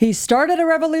He started a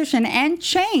revolution and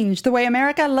changed the way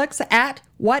America looks at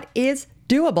what is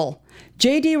doable.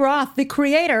 J.D. Roth, the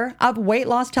creator of weight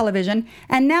loss television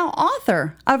and now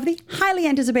author of the highly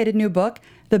anticipated new book,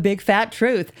 The Big Fat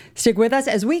Truth. Stick with us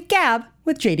as we gab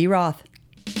with J.D. Roth.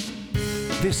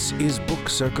 This is Book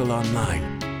Circle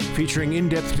Online, featuring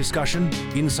in-depth discussion,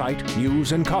 insight,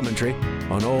 news, and commentary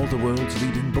on all the world's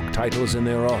leading book titles and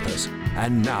their authors.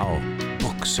 And now,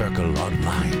 Book Circle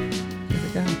Online. Here we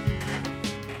go.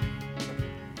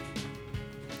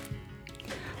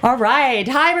 All right.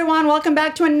 Hi, everyone. Welcome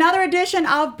back to another edition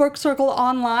of Book Circle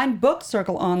Online. Book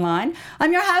Circle Online.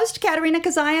 I'm your host, Katerina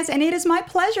Kazayas, and it is my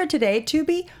pleasure today to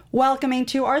be welcoming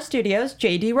to our studios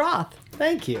J.D. Roth.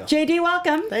 Thank you. J.D.,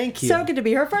 welcome. Thank you. So good to be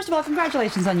here. First of all,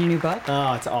 congratulations on your new book.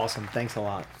 Oh, it's awesome. Thanks a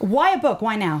lot. Why a book?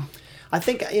 Why now? I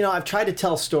think, I've tried to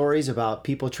tell stories about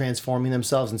people transforming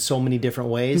themselves in so many different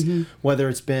ways, whether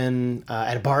it's been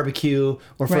at a barbecue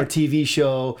or for a TV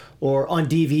show or on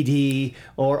DVD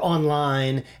or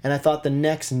online. And I thought the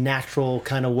next natural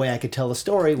kind of way I could tell a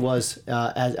story was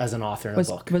as an author in a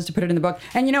book. Was to put it in the book.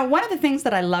 And one of the things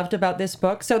that I loved about this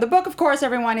book, so the book, of course,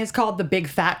 everyone, is called The Big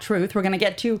Fat Truth. We're going to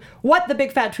get to what the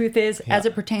big fat truth is as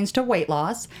it pertains to weight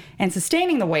loss and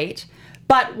sustaining the weight.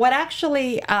 But what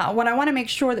I want to make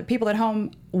sure that people at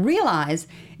home realize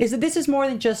is that this is more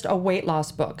than just a weight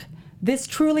loss book. This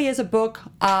truly is a book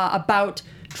about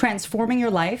transforming your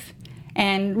life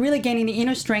and really gaining the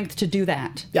inner strength to do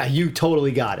that. Yeah, you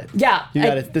totally got it. Yeah. You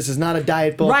got it. This is not a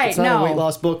diet book. Right, it's not a weight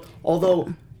loss book.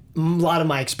 Although a lot of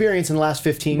my experience in the last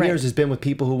 15 years has been with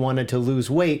people who wanted to lose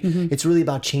weight. It's really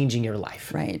about changing your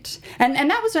life. Right. And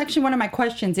that was actually one of my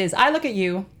questions is, I look at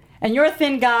you, and you're a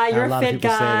thin guy, you're a fit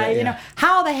guy, that,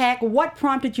 how the heck, what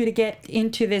prompted you to get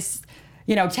into this,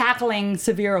 tackling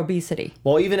severe obesity?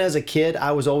 Well, even as a kid,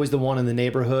 I was always the one in the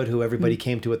neighborhood who everybody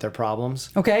came to with their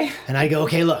problems. Okay. And I go,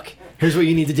 okay, look, here's what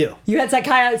you need to do. You had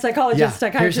psychologists.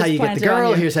 Here's how you get the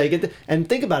girl, here's how you get the... And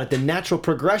think about it, the natural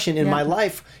progression in my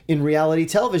life in reality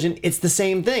television, it's the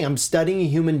same thing. I'm studying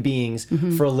human beings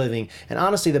for a living. And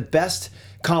honestly, the best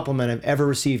compliment I've ever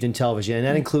received in television, and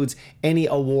that includes any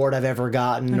award I've ever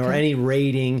gotten or any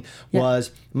rating,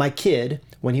 was my kid,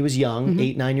 when he was young,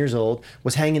 8, 9 years old,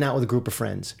 was hanging out with a group of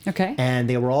friends. Okay. And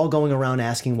they were all going around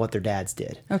asking what their dads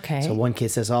did. Okay. So one kid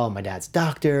says, oh, my dad's a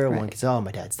doctor. One kid says, oh,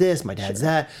 my dad's this, my dad's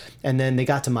that. And then they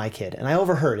got to my kid, and I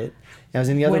overheard it. I was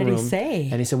in the other room. What did he say?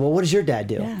 And he said, well, what does your dad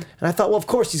do? Yeah. And I thought, well, of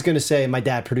course he's going to say, my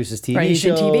dad produces TV he's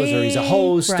in shows, TV. or he's a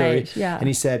host. Right. And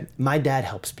he said, my dad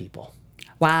helps people.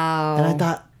 Wow. And I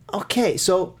thought, okay,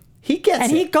 so he gets it.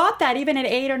 And he got that even at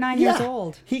 8 or 9 years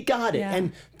old. He got it. Yeah.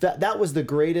 And that was the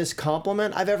greatest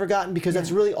compliment I've ever gotten, because that's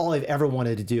really all I've ever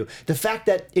wanted to do. The fact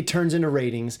that it turns into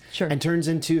ratings and turns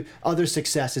into other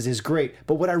successes is great.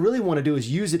 But what I really want to do is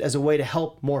use it as a way to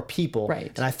help more people.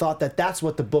 Right. And I thought that that's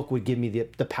what the book would give me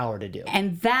the power to do.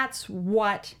 And that's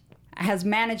what has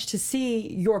managed to see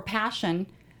your passion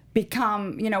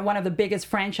become, one of the biggest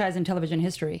franchise in television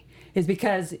history, is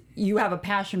because you have a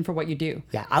passion for what you do.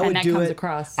 Yeah, I would and that do comes it.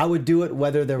 across. I would do it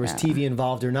whether there was TV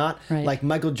involved or not. Right. Like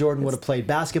Michael Jordan would have played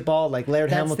basketball. Like Laird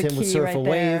That's Hamilton the would key surf right a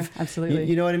there. wave. Absolutely.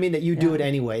 You know what I mean? That you do it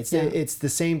anyway. It's the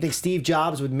same thing. Steve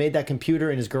Jobs would have made that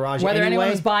computer in his garage Whether anyway. anyone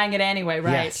was buying it anyway,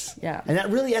 right? Yes. Yeah. And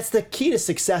that's the key to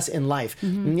success in life.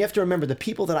 And you have to remember, the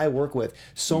people that I work with,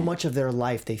 so much of their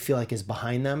life they feel like is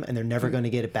behind them, and they're never going to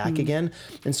get it back again.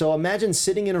 And so imagine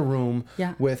sitting in a room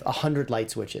with 100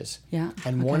 light switches. Yeah.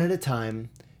 And one at a time,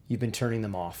 you've been turning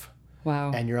them off.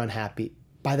 Wow. And you're unhappy.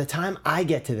 By the time I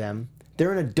get to them,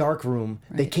 they're in a dark room.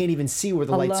 They can't even see where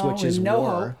the light switches with no were.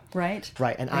 hope, right?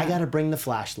 Right. And I got to bring the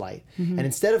flashlight. And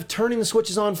instead of turning the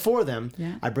switches on for them,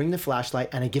 I bring the flashlight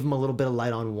and I give them a little bit of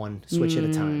light on one switch at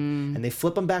a time. And they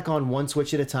flip them back on one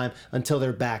switch at a time until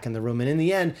they're back in the room. And in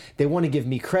the end, they want to give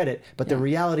me credit. But the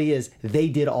reality is they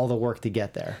did all the work to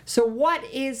get there. So what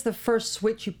is the first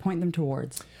switch you point them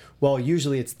towards? Well,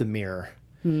 usually it's the mirror.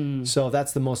 So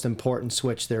that's the most important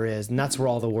switch there is, and that's where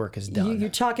all the work is done. You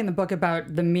talk in the book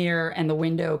about the mirror and the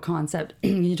window concept.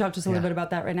 Can you talk to us a little bit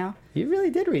about that right now? You really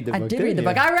did read the book. I did read the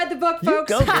book. I read the book,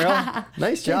 folks. You go, girl.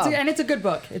 Nice job. And it's a good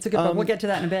book. It's a good book. We'll get to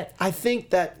that in a bit. I think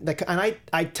that, and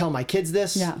I tell my kids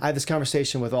this. Yeah. I have this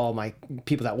conversation with all my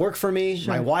people that work for me,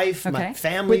 my wife, my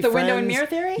family, with the friends. window and mirror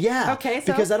theory? Yeah. Okay.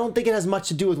 So because I don't think it has much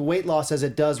to do with weight loss as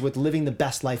it does with living the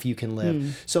best life you can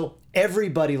live. So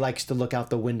everybody likes to look out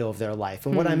the window of their life.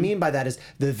 And what I mean by that is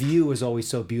the view is always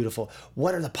so beautiful.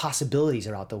 What are the possibilities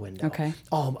are out the window? Okay.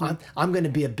 Oh, I'm going to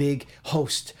be a big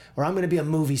host, or I'm going to be a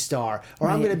movie star, or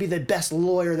I'm going to be the best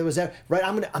lawyer that was ever, right?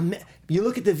 You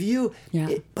look at the view,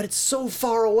 but it's so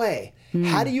far away.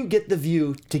 How do you get the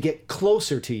view to get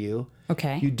closer to you?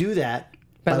 Okay. You do that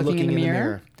by looking in the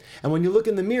mirror. And when you look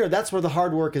in the mirror, that's where the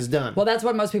hard work is done. Well, that's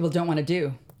what most people don't want to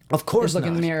do. Of course look not.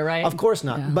 in the mirror, right? Of course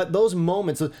not. Yeah. But those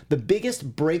moments, the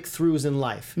biggest breakthroughs in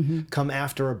life come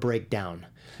after a breakdown.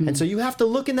 And so you have to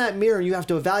look in that mirror and you have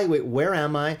to evaluate, where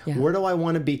am I? Yeah. Where do I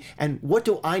want to be? And what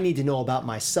do I need to know about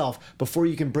myself before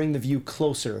you can bring the view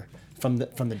closer from the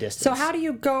distance? So how do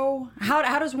you go, how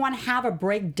does one have a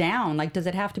breakdown? Like, does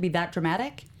it have to be that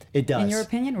dramatic? It does. In your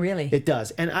opinion? Really? It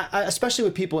does. And I especially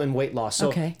with people in weight loss. So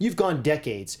Okay. you've gone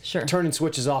decades Sure. turning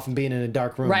switches off and being in a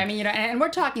dark room. Right. I mean, you know, and we're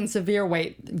talking severe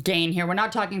weight gain here. We're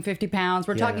not talking 50 pounds.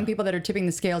 We're talking no. people that are tipping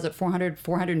the scales at 400,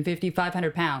 450,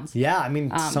 500 pounds. Yeah, I mean,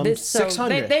 some So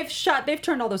 600. they've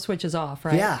turned all those switches off,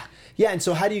 right? Yeah. Yeah, and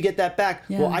so how do you get that back?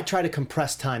 Yeah. Well, I try to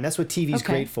compress time. That's what TV's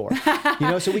Okay. great for. You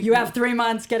know, so we You have 3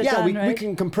 months, get it done, we right?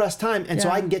 can compress time, and so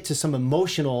Yeah. I can get to some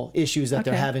emotional issues that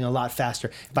they're Okay. having a lot faster.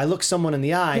 If I look someone in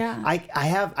the eye, Yeah.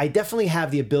 I definitely have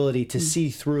the ability to see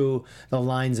through the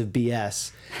lines of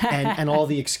BS and all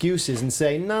the excuses and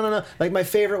say, no. Like my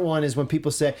favorite one is when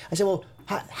people say, well,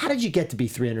 how did you get to be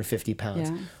 350 pounds?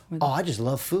 Yeah. Oh, I just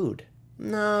love food.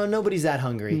 No, nobody's that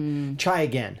hungry. Try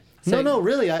again. So no,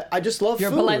 really, I just love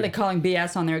You're food. politely calling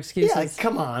BS on their excuses. Yeah,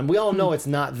 come on. We all know it's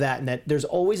not that, and that there's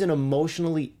always an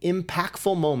emotionally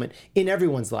impactful moment in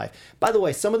everyone's life. By the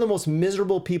way, some of the most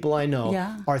miserable people I know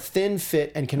Yeah. are thin,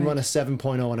 fit, and can run a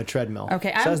 7.0 on a treadmill.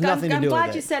 Okay, so it has nothing to do glad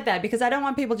with you it. said that, because I don't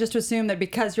want people just to assume that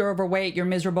because you're overweight, you're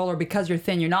miserable, or because you're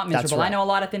thin, you're not miserable. right. I know a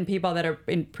lot of thin people that are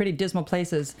in pretty dismal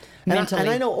places And mentally.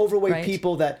 I know overweight right?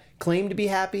 people that claim to be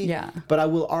happy, Yeah. but I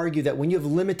will argue that when you have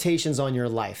limitations on your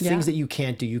life, Yeah. things that you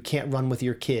can't do, you can't run with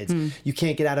your kids, you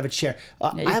can't get out of a chair.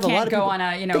 you I have a can't lot of go people, on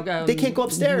a, they can't go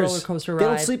upstairs. roller coaster They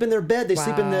don't ride. sleep in their bed. They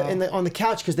sleep Wow. on the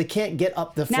couch because they can't get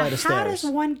up the Now, flight of stairs. how does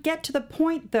one get to the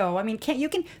point, though? I mean, you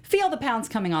can feel the pounds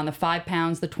coming on, the 5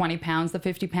 pounds, the 20 pounds, the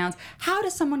 50 pounds. How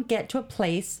does someone get to a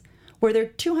place where they're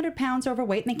 200 pounds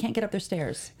overweight and they can't get up their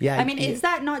stairs? Yeah, I mean, yeah. is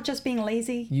that not just being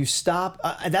lazy? You stop.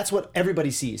 That's what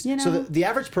everybody sees. You know? So the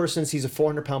average person sees a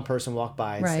 400-pound person walk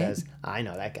by and Right. says, I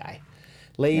know that guy.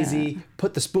 Lazy,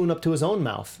 put the spoon up to his own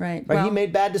mouth. Right. He Well-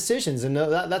 made bad decisions, and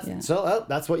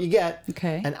that's what you get.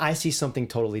 Okay. And I see something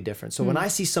totally different. So when I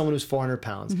see someone who's 400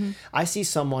 pounds, I see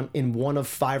someone in one of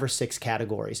 5 or 6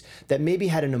 categories that maybe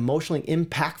had an emotionally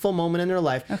impactful moment in their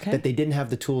life Okay. that they didn't have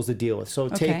the tools to deal with. So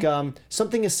take Okay.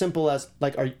 something as simple as,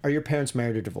 like, are your parents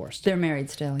married or divorced? They're married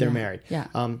still. They're yeah. married. Yeah.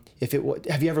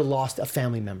 Have you ever lost a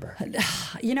family member?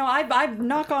 You know, I've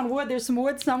knock on wood. There's some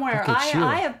wood somewhere. Look at you.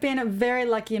 I have been very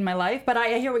lucky in my life, but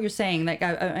I hear what you're saying. Like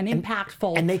an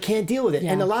impactful. And they can't deal with it.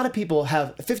 Yeah. And a lot of people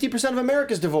have 50% of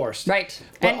America's divorced. right.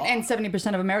 But- And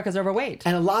 70% of America's overweight.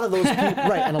 And a lot of those people,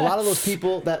 right? And a lot of those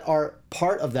people that are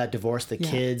part of that divorce, the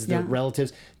kids, the Yeah.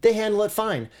 relatives, they handle it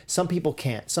fine. Some people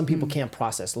can't. Some Mm. people can't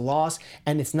process loss,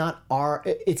 and it's not.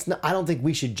 I don't think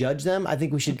we should judge them. I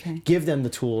think we should Okay. give them the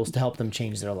tools to help them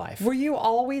change their life. Were you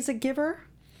always a giver?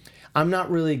 I'm not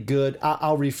really good.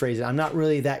 I'll rephrase it. I'm not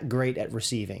really that great at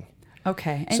receiving.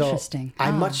 Okay, So interesting. I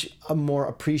much more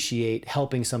appreciate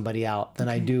helping somebody out than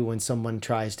I do when someone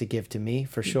tries to give to me,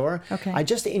 for sure. Okay. I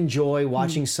just enjoy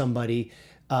watching somebody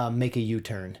make a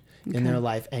U-turn in their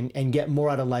life and get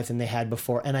more out of life than they had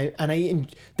before. And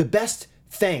the best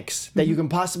thanks that you can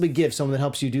possibly give someone that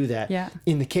helps you do that, Yeah.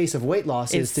 in the case of weight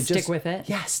loss, is to stick just with it.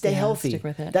 Yeah, stay Yeah, healthy. stick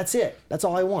with it. That's it. That's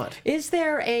all I want. Is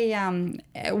there a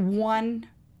one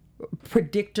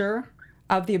predictor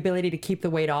of the ability to keep the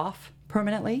weight off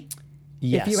permanently?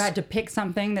 Yes. If you had to pick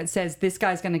something that says this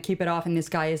guy's going to keep it off and this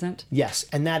guy isn't? Yes,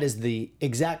 and that is the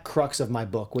exact crux of my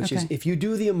book, which is Okay. if you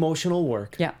do the emotional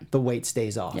work, Yeah. the weight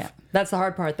stays off. Yeah. That's the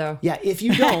hard part, though. Yeah, if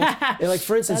you don't, like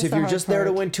for instance, That's if the you're hard just there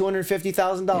to part. win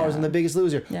 $250,000 in The Biggest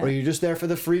Loser, Yeah. or you're just there for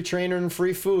the free trainer and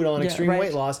free food on Yeah, extreme right.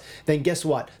 weight loss, then guess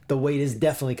what? The weight is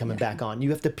definitely coming back on.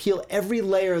 You have to peel every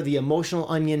layer of the emotional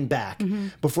onion back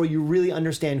before you really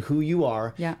understand who you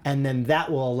are, Yeah. and then that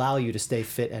will allow you to stay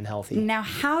fit and healthy. Now,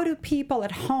 how do people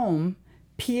at home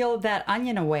peel that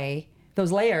onion away,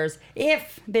 those layers,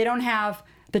 if they don't have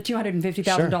the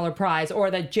 $250,000 prize, or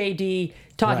the JD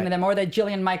talking Right. to them, or the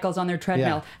Jillian Michaels on their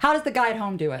treadmill? Yeah. How does the guy at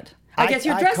home do it? I guess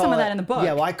you address some call of that it- in the book.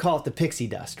 Yeah, well, I call it the pixie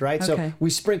dust, right? Okay. So we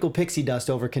sprinkle pixie dust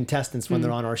over contestants when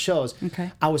they're on our shows.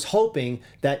 Okay. I was hoping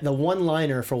that the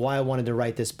one-liner for why I wanted to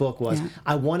write this book was Yeah.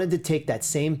 I wanted to take that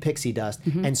same pixie dust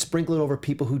and sprinkle it over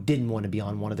people who didn't want to be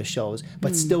on one of the shows,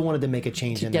 but still wanted to make a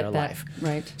change in get their that life.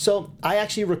 right. So I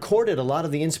actually recorded a lot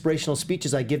of the inspirational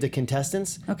speeches I give to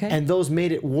contestants, Okay. and those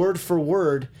made it word for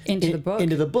word Into the book.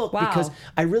 Into the book Wow. because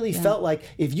I really felt like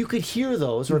if you could hear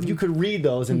those, or if you could read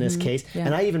those in this case, Yeah.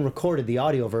 and I even recorded recorded the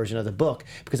audio version of the book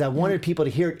because I wanted people to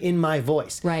hear it in my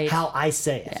voice, Right. how I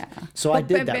say it. Yeah. So I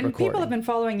did that and recording. people have been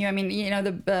following you. I mean,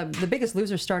 the Biggest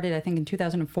Loser started, I think, in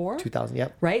 2004. 2000,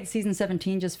 yep. Right? Season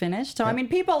 17 just finished. So, I mean,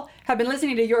 people have been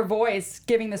listening to your voice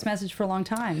giving this message for a long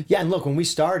time. Yeah, and look, when we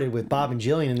started with Bob and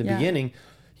Jillian in the Yeah. beginning,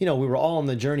 we were all on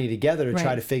the journey together to try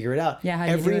Right. to figure it out. Yeah, how'd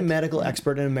you do Every it? medical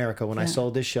expert in America, when I Yeah.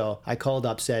 sold this show, I called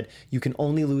up, said, you can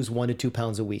only lose 1 to 2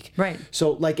 pounds a week. Right.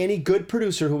 So like any good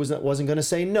producer who wasn't going to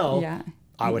say no, Yeah.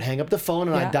 I would hang up the phone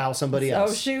and Yeah. I'd dial somebody Oh,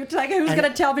 else. shoot. Like, who's And-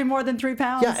 going to tell me more than 3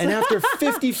 pounds? Yeah, and after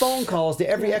 50 phone calls to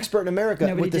every expert in America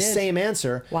Nobody with the did. same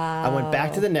answer, I went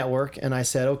back to the network and I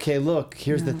said, okay, look,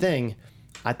 here's the thing.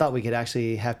 I thought we could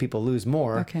actually have people lose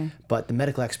more, Okay. but the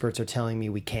medical experts are telling me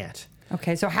we can't.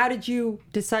 Okay, so how did you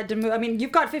decide to move? I mean,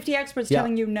 you've got 50 experts Yeah.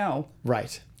 telling you no.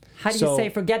 Right. How do you say,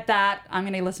 forget that, I'm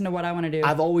going to listen to what I want to do?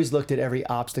 I've always looked at every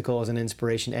obstacle as an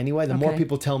inspiration anyway. The more Okay.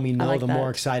 people tell me no, like the that. more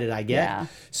excited I get. Yeah.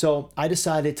 So I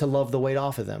decided to love the weight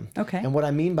off of them. Okay. And what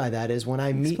I mean by that is when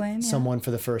I meet Explain, yeah. someone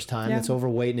for the first time Yeah. that's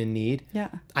overweight and in need, Yeah.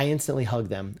 I instantly hug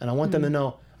them. And I want them to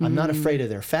know I'm not afraid of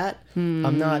their fat.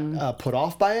 I'm not put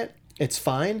off by it. It's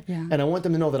fine. Yeah. And I want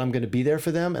them to know that I'm going to be there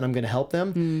for them and I'm going to help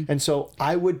them. And so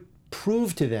I would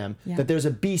prove to them that there's a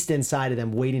beast inside of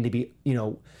them waiting to be,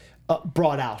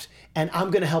 brought out. And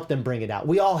I'm going to help them bring it out.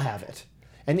 We all have it.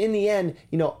 And in the end,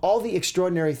 all the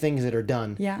extraordinary things that are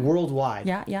done worldwide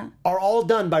are all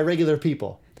done by regular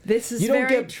people. This is You don't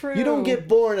very get true. you don't get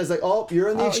born as like, oh, you're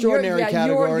in the extraordinary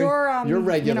category. You're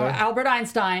regular. Albert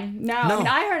Einstein. No, I mean,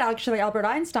 I heard actually Albert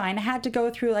Einstein had to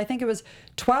go through, I think it was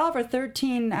 12 or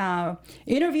 13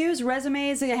 interviews,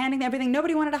 resumes, handing everything.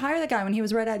 Nobody wanted to hire the guy when he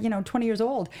was right at 20 years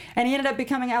old, and he ended up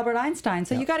becoming Albert Einstein.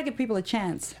 So you got to give people a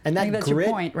chance. And I think that that's grit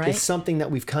your point, right? is something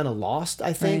that we've kind of lost,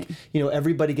 I think. Right.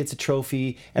 Everybody gets a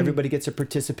trophy, everybody gets a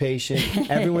participation,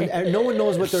 no one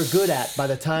knows what they're good at by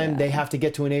the time they have to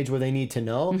get to an age where they need to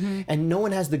know. And no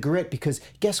one has the grit because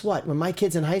guess what? When my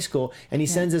kid's in high school and he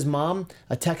sends his mom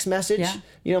a text message,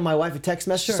 my wife a text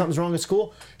message, something's wrong at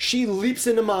school, she leaps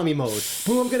into mommy mode.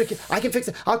 Boom, I can fix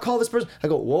it. I'll call this person. I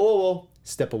go, whoa.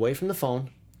 Step away from the phone.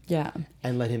 Yeah.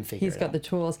 And let him figure it out. He's got the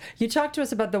tools. You talked to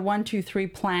us about the 1, 2, 3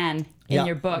 plan in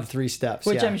your book. The 3 steps.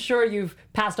 Which I'm sure you've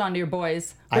passed on to your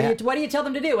boys. What do you tell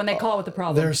them to do when they call with the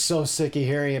problem? They're so sick of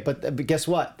hearing it, but guess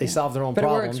what? They solve their own But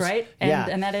problems. it works, right?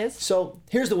 And that is? So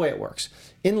here's the way it works.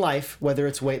 In life, whether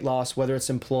it's weight loss, whether it's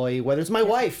employee, whether it's my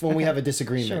wife when we have a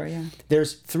disagreement, Sure, yeah.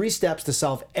 there's 3 steps to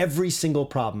solve every single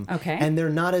problem. Okay. And they're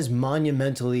not as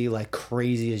monumentally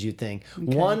crazy as you think.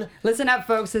 Okay. One, listen up,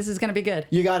 folks. This is going to be good.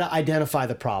 you got to identify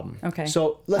the problem. Okay.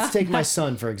 So let's take my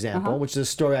son, for example, which is a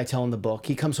story I tell in the book.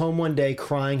 He comes home one day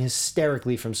crying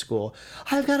hysterically from school.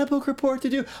 I've got a book report to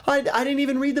do. I didn't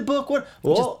even read the book. What?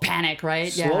 Well, Just panic,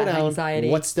 right? slow down. Anxiety.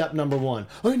 What's step number 1?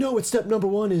 I know what step number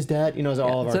 1 is, Dad. As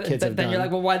all of our kids have then done. you're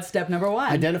like, well, what's step number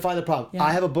 1? Identify the problem. Yeah.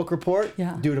 I have a book report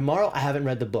due tomorrow. I haven't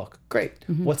read the book. Great.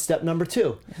 What's step number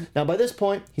 2? Now, by this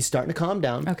point, he's starting to calm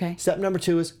down. Okay. Step number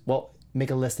 2 is, make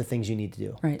a list of things you need to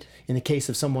do. Right. In the case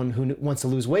of someone who wants to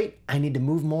lose weight, I need to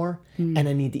move more and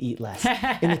I need to eat less.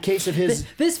 In the case of his...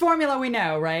 This formula we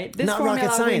know, right? This not formula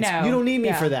rocket science. We know. You don't need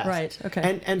me for that. Right.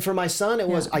 Okay. And for my son, it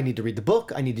was, I need to read the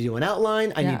book. I need to do an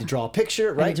outline. I need to draw a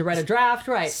picture. Right. I need to write a draft.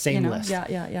 Right. Same list.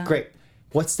 Yeah. Great.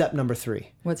 What's step number 3?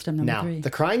 What's step number 3? Now, the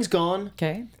crying's gone.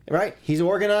 Okay. Right? He's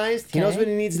organized. He knows what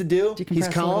he needs to do. Decompress He's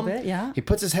a calm. little bit, yeah. He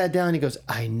puts his head down and he goes,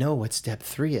 I know what step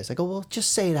 3 is. I go, well,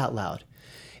 just say it out loud.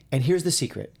 And here's the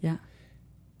secret. Yeah.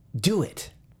 Do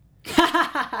it.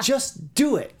 Just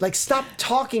do it. Stop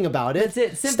talking about it. That's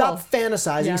it. Simple. Stop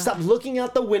fantasizing. Yeah. Stop looking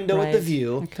out the window at the Right.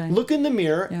 view. Okay. Look in the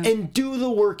mirror and do the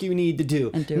work you need to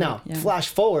do. And do now, it, yeah. flash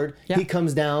forward. Yeah. He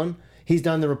comes down. He's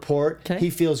done the report. Okay. He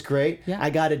feels great. Yeah. I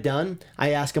got it done. I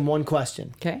ask him one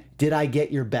question. Okay. Did I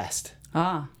get your best?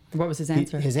 Ah. What was his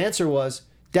answer? His answer was,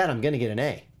 Dad, I'm going to get an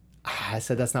A. I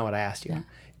said, that's not what I asked you. Yeah.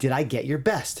 Did I get your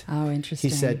best? Oh, interesting.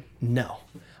 He said, no.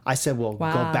 I said, well,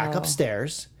 Wow. go back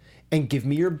upstairs and give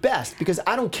me your best because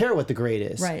I don't care what the grade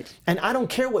is. Right. And I don't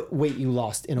care what weight you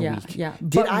lost in a week. Yeah.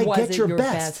 Did But I was get it your your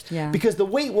best? best? Yeah. Because the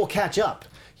weight will catch up,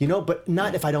 but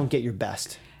not if I don't get your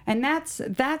best. And that's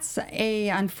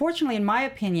unfortunately, in my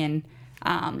opinion,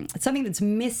 something that's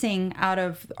missing out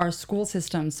of our school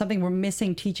system, something we're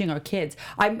missing teaching our kids.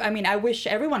 I mean, I wish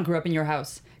everyone grew up in your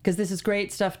house because this is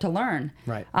great stuff to learn.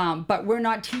 Right. But we're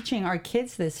not teaching our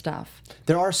kids this stuff.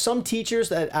 There are some teachers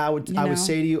that I would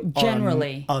say to you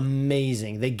generally are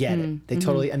amazing. They get it. They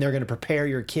totally, and they're going to prepare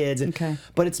your kids. Okay.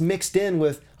 But it's mixed in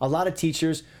with a lot of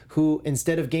teachers who,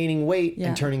 instead of gaining weight Yeah.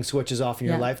 and turning switches off in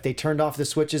your Yeah. life, they turned off the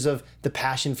switches of the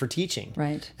passion for teaching.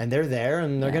 Right. And they're there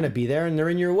and they're Yeah. going to be there and they're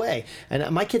in your way. And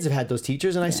my kids have had those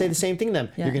teachers, and I say the same thing to them.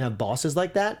 Yeah. You're going to have bosses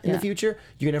like that in Yeah. the future.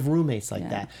 You're going to have roommates like Yeah.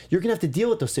 that. You're going to have to deal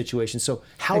with those situations. So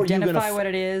how are you going Identify to what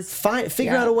it is.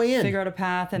 figure Yeah. out a way in? Figure out a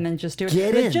path and then just do it.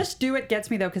 Get But in. just do it gets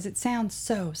me though, because it sounds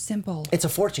so simple. It's a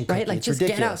fortune cookie. right? Like It's just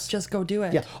ridiculous. get up, just go do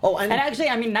it. Yeah. Oh, and actually,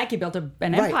 I mean, Nike built an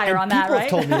Right. empire And on that, people right? have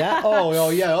told me that. Oh,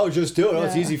 yeah. Oh, just do it. Oh,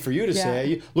 it's Yeah. easy for you to Yeah.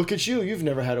 say. Look at you. You've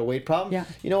never had a weight problem. Yeah.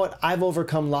 You know what? I've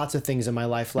overcome lots of things in my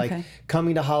life, like Okay.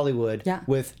 coming to Hollywood Yeah.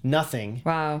 with nothing.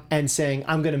 Wow. And saying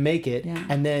I'm going to make it, Yeah.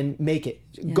 and then make it.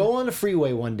 Go on a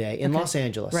freeway one day in Okay. Los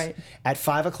Angeles Right. at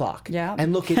 5:00. Yeah.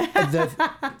 And look at the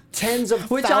tens of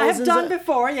Which I have thousands done of,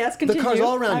 before. Yes, the continue. cars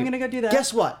all around. I'm you. going to go do that.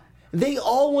 Guess what? They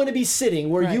all want to be sitting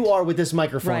where you Right. are with this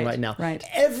microphone right now. Right.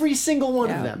 Every single one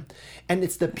of Yeah. them. And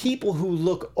it's the people who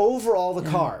look over all the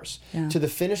cars Yeah. to the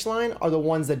finish line are the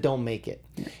ones that don't make it.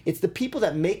 It's the people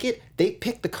that make it, they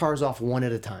pick the cars off one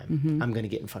at a time. I'm going to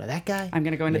get in front of that guy. I'm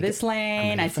going to go into gonna this get- I'm lane.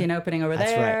 gonna I get see an opening over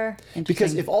That's there. right.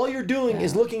 Because Interesting. if all you're doing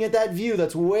is looking at that view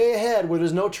that's way ahead where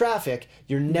there's no traffic,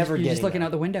 you're never you're getting just looking there.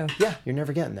 out the window. Yeah, you're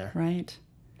never getting there. Right.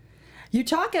 You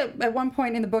talk at one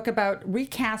point in the book about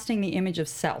recasting the image of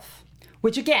self,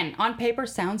 which again, on paper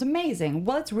sounds amazing.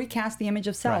 Well, let's recast the image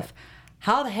of self. Right.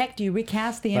 How the heck do you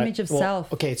recast the Right. image of Well,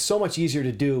 self? Okay, it's so much easier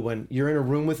to do when you're in a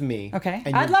room with me. Okay.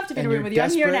 and I'd you're- love to be in a and room you're with you. I'm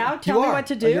here desperate- now. Tell You me are. what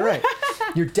to Oh, do. you're right.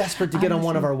 You're desperate to get on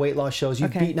one of our weight loss shows. You've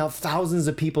Okay. beaten out thousands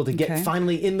of people to get Okay.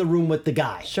 finally in the room with the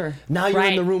guy. Sure. Now you're in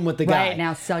Right. the room with the guy. Right,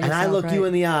 now sell And I yourself, look you right.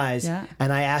 in the eyes Yeah.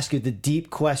 and I ask you the deep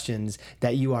questions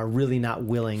that you are really not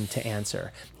willing to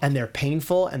answer. And they're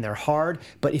painful and they're hard,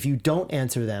 but if you don't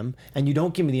answer them and you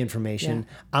don't give me the information,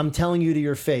 I'm telling you to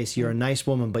your face, you're a nice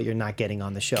woman, but you're not getting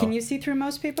on the show. Can you see through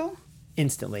most people?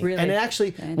 Instantly. Really? And it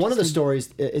actually, one of the Interesting. stories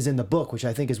is in the book, which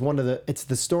I think is it's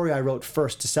the story I wrote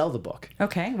first to sell the book.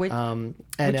 Okay. Which And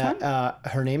one?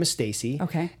 her name is Stacy.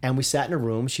 Okay. And we sat in a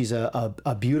room. She's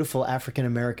a beautiful African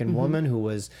American woman who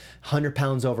was 100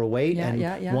 pounds overweight Yeah, and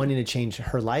yeah. wanting to change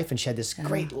her life. And she had this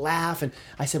great laugh. And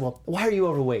I said, "Well, why are you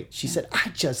overweight?" She said, "I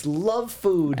just love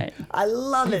food. Right. I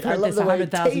love it. I heard love this the way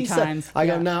it 100,000 tastes." times. I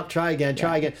go, Yeah. "No, try again.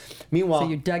 Meanwhile, So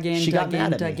you dug in, she dug got mad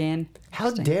in, at dug me. in. How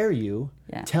Interesting. dare you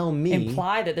Yeah. tell me?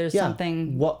 Imply that there's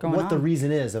something what going the on. reason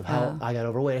is of how I got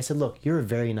overweight. I said, "Look, you're a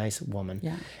very nice woman,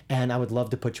 Yeah. and I would love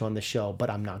to put you on the show, but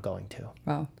I'm not going to."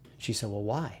 Wow. She said, "Well,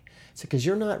 why?" I said, "Because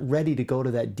you're not ready to go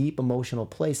to that deep emotional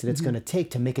place that it's going to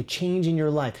take to make a change in your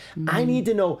life. I need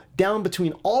to know down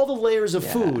between all the layers of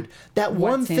food that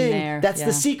one What's in thing there. that's Yeah.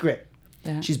 the secret."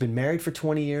 Yeah. She's been married for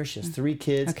 20 years. She has 3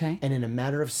 kids. Okay. And in a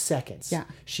matter of seconds, Yeah.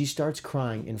 she starts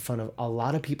crying in front of a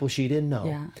lot of people she didn't know.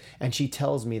 Yeah. And she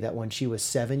tells me that when she was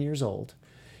 7 years old,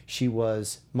 she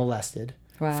was molested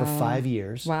for Wow. 5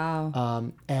 years.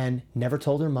 Wow. And never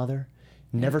told her mother,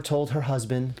 never told her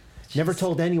husband, never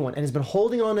told anyone, and has been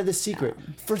holding on to this secret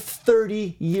for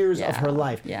 30 years of her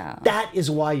life. Yeah. That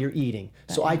is why you're eating.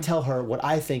 So I tell her what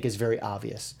I think is very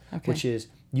obvious, Okay. which is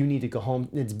you need to go home.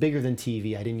 It's bigger than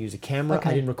TV. I didn't use a camera. Okay.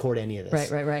 I didn't record any of this.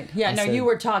 Right. Yeah, I no, said- you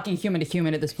were talking human to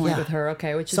human at this point Yeah. with her.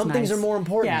 Okay, which is Some nice. things are more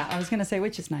important. Yeah, I was going to say,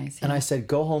 which is nice. And yeah. I said,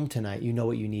 "Go home tonight. You know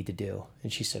what you need to do."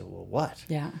 And she said, "Well, what?"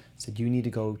 Yeah. I said, "You need to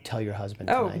go tell your husband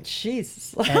Oh, tonight."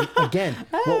 jeez. And again,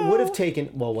 what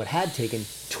had taken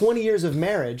 20 years of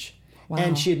marriage, Wow.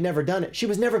 and she had never done it. She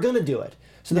was never going to do it.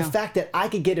 So the No. fact that I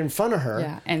could get in front of her,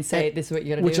 Yeah, and say, "This is what you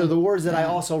gotta which do." are the words that I Yeah.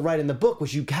 also write in the book,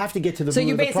 which you have to get to the So root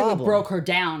you of the basically problem. broke her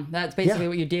down. That's basically Yeah.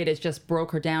 what you did, is just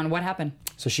broke her down. What happened?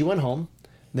 So she went home.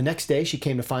 The next day, she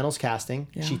came to finals casting.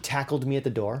 Yeah. She tackled me at the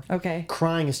door. Okay.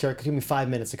 Crying hysterically. It took me 5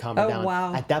 minutes to calm her Oh, down.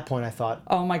 wow. At that point, I thought,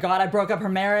 Oh my God, I broke up her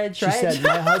marriage, she right? said,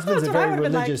 "My husband's a That's what I very would've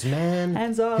been like. religious man.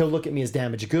 Hands off. He'll look at me as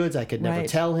damaged goods. I could never Right.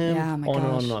 tell him." Yeah, my on and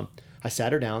on gosh. and on. I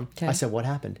sat her down. Okay. I said, "What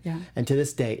happened?" Yeah. And to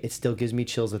this day, it still gives me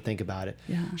chills to think about it.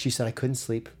 Yeah. She said, "I couldn't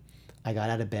sleep. I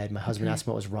got out of bed. My husband asked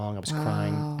me what was wrong. I was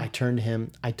crying. I turned to him.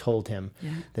 I told him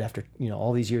that after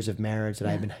all these years of marriage that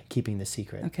I had been keeping the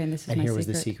secret. Okay, and this is and my here was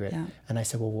the secret. secret. Yeah. And I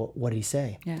said, "Well, what did he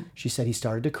say?" Yeah. She said he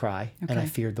started to cry, and I Okay.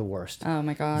 feared the worst. Oh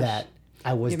my gosh. That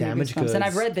I was Give me damaged goosebumps. goods. And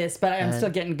I've read this, but I'm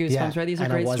still getting goosebumps, right? These are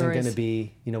and great I wasn't stories. going to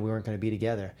be, we weren't going to be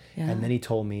together. Yeah. And then he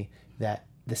told me that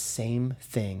the same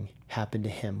thing happened to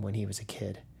him when he was a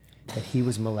kid, that he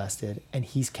was molested and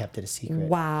he's kept it a secret.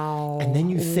 Wow. And then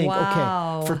you think,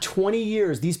 Wow. okay, for 20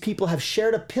 years, these people have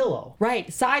shared a pillow.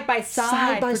 Right, side by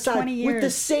side for 20 years. with the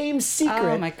same secret.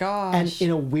 Oh my gosh. And in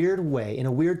a weird way, in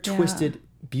a weird, twisted,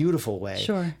 beautiful way.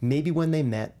 Sure. Maybe when they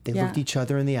met, they Yeah. looked each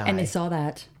other in the eye. And they saw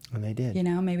that. And they did. You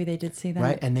know, maybe they did see that.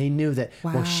 Right. And they knew that,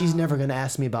 well, she's Wow. never going to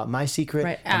ask me about my secret.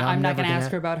 Right. And I'm not never going to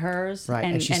ask her about hers. Right.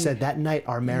 And she said that night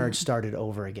our marriage started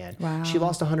over again. Wow. She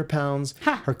lost 100 pounds.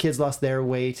 Ha. Her kids lost their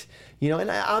weight. You know, and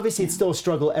obviously it's still a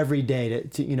struggle every day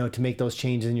to make those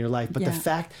changes in your life. But the Yeah.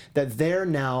 fact that they're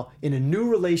now in a new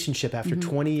relationship after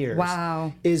 20 years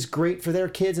Wow. is great for their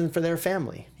kids and for their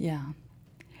family. Yeah.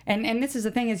 And this is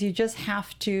the thing, is you just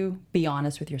have to be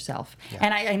honest with yourself.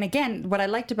 And again, what I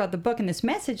liked about the book and this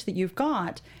message that you've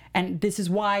got, and this is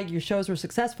why your shows were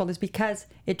successful, is because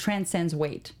it transcends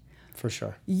weight. For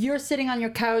sure. You're sitting on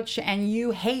your couch and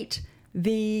you hate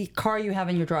the car you have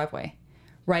in your driveway,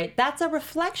 right? That's a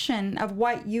reflection of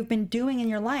what you've been doing in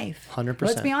your life. 100%.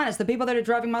 Let's be honest. The people that are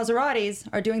driving Maseratis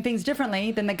are doing things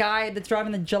differently than the guy that's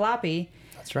driving the jalopy.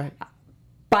 That's right.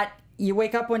 But you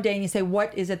wake up one day and you say,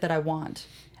 what is it that I want?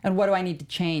 And what do I need to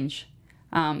change?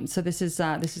 So this is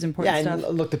important Yeah, stuff.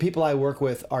 and look, the people I work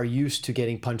with are used to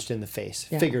getting punched in the face,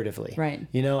 figuratively. Right.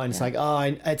 You know, and it's like,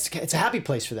 it's a happy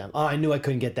place for them. Oh, I knew I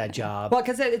couldn't get that job. Well,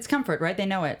 because it's comfort, right? They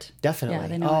know it. Definitely. Yeah,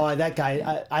 they know it. That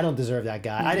guy, I don't deserve that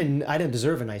guy. I didn't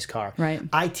deserve a nice car. Right.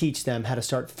 I teach them how to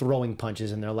start throwing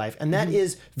punches in their life, and that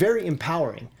is very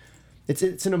empowering.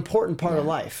 It's an important part of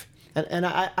life. And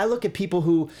I look at people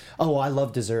who, I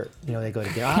love dessert. You know, they go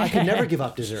to dinner. I could never give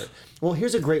up dessert. Well,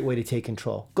 here's a great way to take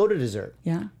control. Go to dessert.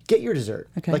 Yeah. Get your dessert.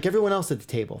 Okay. Like everyone else at the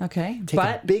table. Okay. Take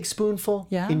a big spoonful.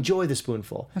 Yeah. Enjoy the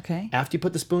spoonful. Okay. After you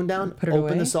put the spoon down, Put it open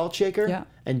away. the salt shaker Yeah.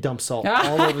 and dump salt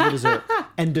all over the dessert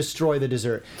and destroy the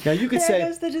dessert. Now you could say, There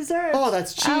goes the dessert. "Oh,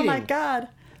 that's cheating." Oh my God.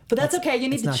 But that's okay. You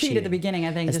need It's to not cheat at cheating. the beginning,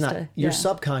 I think. It's just not. to, Your yeah.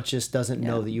 subconscious doesn't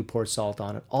know Yeah. that you poured salt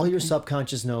on it. All your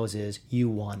subconscious knows is you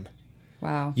won.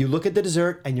 Wow. You look at the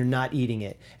dessert and you're not eating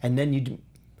it, and then you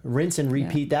rinse and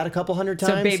repeat that a couple hundred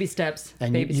times. So baby steps.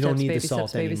 And baby you don't steps, need the baby salt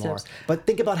steps, baby anymore. steps. But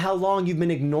think about how long you've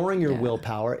been ignoring your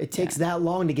willpower. It takes that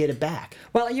long to get it back.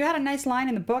 Well, you had a nice line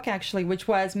in the book, actually, which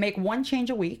was make one change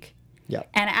a week. Yep.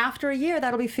 And after a year,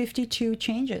 that'll be 52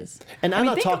 changes. And I'm I mean,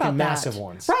 not think talking about massive that.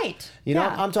 ones. Right. You know,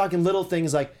 Yeah. I'm talking little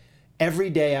things like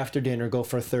every day after dinner, go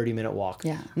for a 30-minute walk.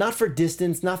 Yeah. Not for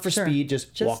distance, not for Sure. speed,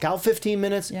 just walk out 15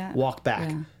 minutes, Yeah. walk back.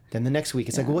 Yeah. Then the next week,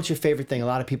 it's like, well, what's your favorite thing? A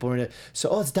lot of people are into,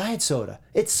 it's diet soda.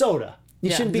 It's soda. You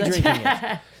Yeah. shouldn't be drinking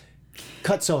it.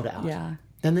 Cut soda out. Yeah.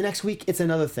 Then the next week, it's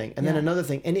another thing, and then Yeah. another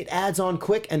thing, and it adds on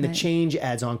quick, and the change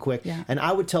adds on quick. Yeah. And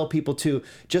I would tell people too,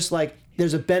 just like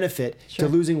there's a benefit Sure.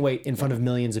 to losing weight in front of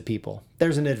millions of people.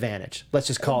 There's an advantage. Let's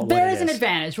just call it what There it is an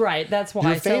advantage, right? That's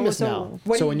why. You're famous so now.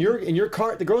 what So do in you- your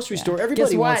cart, the grocery store, Guess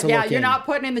everybody what? wants to Yeah, look you're in. not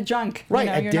putting in the junk. Right, You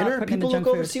know, at you're not dinner, putting in the people look junk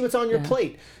over food. to see what's on your Yeah.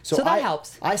 plate. So that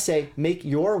helps. I say make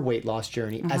your weight loss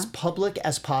journey as public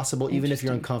as possible, even if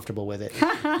you're uncomfortable with it.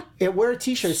 Wear a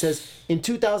T-shirt that says, in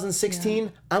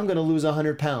 2016, I'm going to lose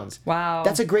 100 pounds. Wow.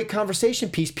 That's a great conversation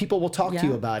piece. People will talk to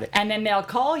you about it. And then they'll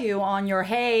call you on your,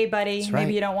 hey, buddy, right.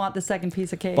 maybe you don't want the second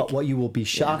piece of cake. But what you will be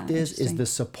shocked is interesting. the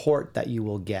support that you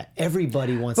will get.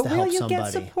 Everybody wants But to will help you somebody.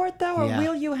 get support though, or Yeah.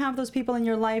 will you have those people in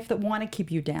your life that want to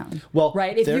keep you down? Well,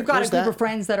 right. If you've got a there's group that. of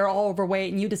friends that are all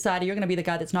overweight, and you decided you're going to be the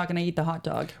guy that's not going to eat the hot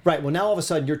dog. Right. Well, now all of a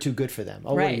sudden you're too good for them.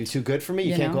 Oh, what are Right. you too good for me? You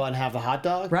You can't know? go out and have the hot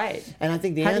dog. Right. And I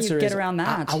think the How do you answer get is around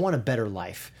that? I want a better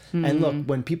life. And look,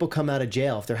 when people come out of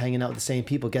jail, if they're hanging out with the same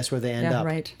people, guess where they end Yeah, up?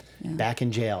 right. Yeah. Back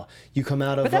in jail. You come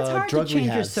out of But that's hard drug to change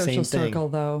rehab, your social same thing. circle,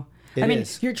 though. It I mean,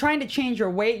 is. you're trying to change your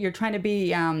weight. You're trying to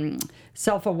be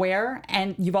self-aware,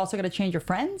 and you've also got to change your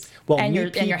friends Well, and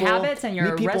meet your people- habits and your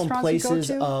meet people in restaurants places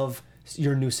you go to. of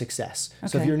your new success. So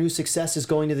if Okay. your new success is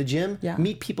going to the gym, Yeah.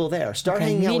 meet people there. Start Okay,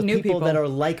 hanging out meet with new people that people. are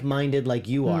like-minded like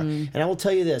you are. And I will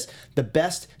tell you this, the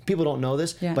best, people don't know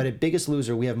this, Yeah. but at Biggest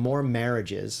Loser, we have more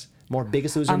marriages, more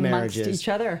Biggest Loser Amongst marriages. each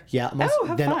other. Yeah, amongst, Oh,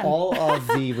 how than fun. all of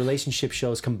the relationship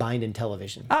shows combined in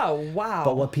television. Oh, wow.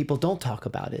 But what people don't talk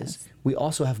about is we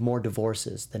also have more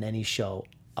divorces than any show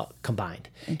combined.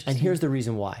 And here's the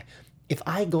reason why. If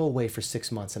I go away for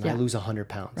 6 months and I Yeah. lose 100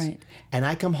 pounds, Right. and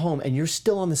I come home and you're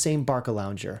still on the same Barca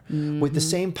Lounger with the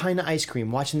same pint of ice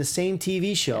cream, watching the same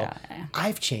TV show, Mm-hmm. Yeah.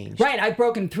 I've changed. Right, I've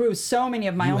broken through so many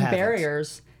of my You own haven't.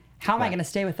 barriers. How am I going to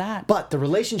stay with that? But the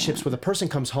relationships where the person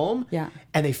comes home Yeah.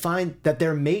 and they find that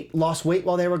their mate lost weight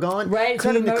while they were gone, Right,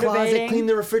 clean sort the of closet, motivating. clean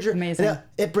the refrigerator, Amazing.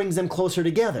 it brings them closer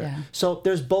together. Yeah. So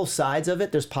there's both sides of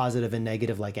it. There's positive and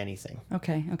negative like anything.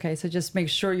 Okay. So just make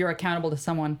sure you're accountable to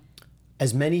someone.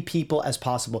 As many people as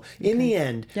possible. In the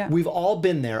end, Yeah. we've all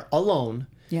been there alone.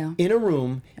 Yeah. In a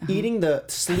room, eating the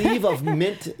sleeve of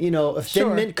mint, of thin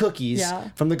Sure. mint cookies Yeah.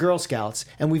 from the Girl Scouts,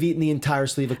 and we've eaten the entire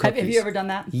sleeve of cookies. Have you ever done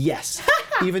that? Yes.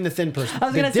 Even the thin person. I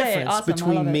was the gonna say, difference awesome. I love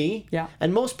between it. me Yeah.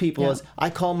 and most people Yeah. is I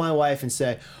call my wife and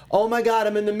say, "Oh my God,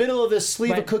 I'm in the middle of this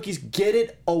sleeve Right. of cookies. Get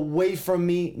it away from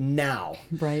me now."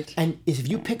 Right. And if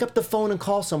you pick up the phone and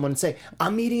call someone and say,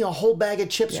 "I'm eating a whole bag of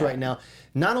chips Yeah. right now,"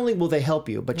 not only will they help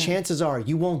you, but chances are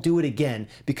you won't do it again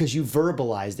because you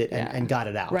verbalized it and got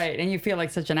it out. Right, and you feel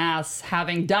like such an ass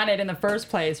having done it in the first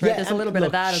place, right? Yeah, There's a and little bit of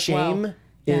look, that as well. Shame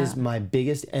is my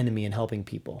biggest enemy in helping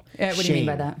people. What do you mean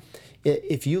by that?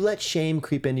 If you let shame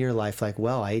creep into your life, like,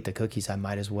 well, I ate the cookies, I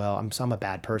might as well. I'm a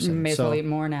bad person. May as well eat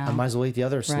more now. I might as well eat the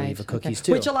other sleeve of cookies okay.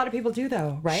 too. Which a lot of people do,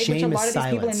 though, right? Shame Which a lot is of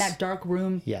these people in silence. that dark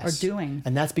room are doing.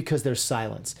 And that's because there's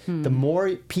silence. The more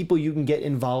people you can get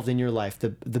involved in your life, the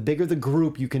bigger the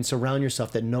group you can surround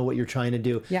yourself that know what you're trying to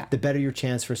do, the better your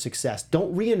chance for success.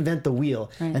 Don't reinvent the wheel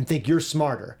and think you're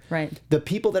smarter. Right. The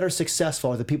people that are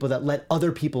successful are the people that let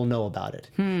other people know about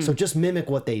it. So just mimic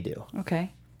what they do.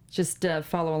 Okay, just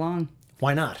follow along.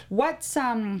 Why not? What's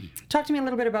talk to me a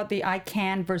little bit about the I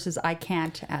can versus I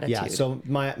can't attitude. Yeah, so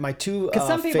my two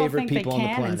some people favorite think people they on the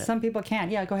can planet. and some people can't.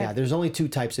 Yeah, go ahead. Yeah, there's only two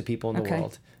types of people in the Okay.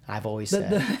 world. I've always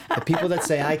said the people that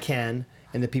say I can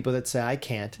and the people that say I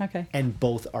can't. Okay. And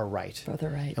both are right. Both are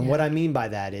right, And yeah. what I mean by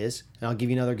that is, and I'll give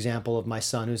you another example of my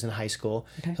son who's in high school.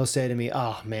 Okay. He'll say to me,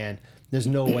 "Oh man, there's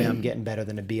no way I'm getting better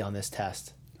than a B on this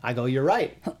test." I go, "You're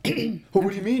right." Well, what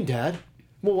do you mean, Dad?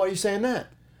 Well, why are you saying that?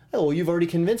 Oh, well, you've already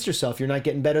convinced yourself you're not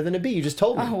getting better than a B. You just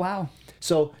told me. Oh, wow.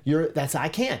 So that's I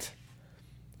can't.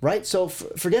 Right? So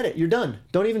forget it. You're done.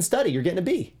 Don't even study. You're getting a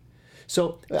B.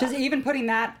 So Just even putting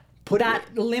that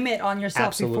limit on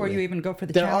yourself before Absolutely. you even go for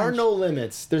the there challenge. are no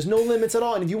limits. There's no limits at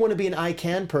all. And if you want to be an I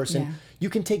can person, Yeah. you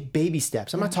can take baby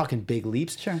steps. I'm not talking big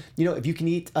leaps. Sure. You know, if you can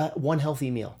eat one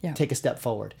healthy meal, Yeah. take a step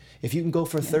forward. If you can go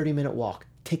for a 30-minute walk,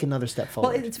 take another step Well,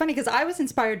 forward. it's funny because I was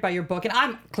inspired by your book, and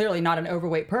I'm clearly not an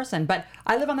overweight person, but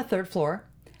I live on the 3rd floor.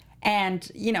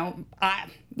 And, you know,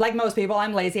 like most people,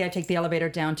 I'm lazy. I take the elevator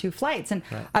down 2 flights. And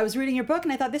I was reading your book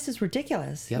and I thought, this is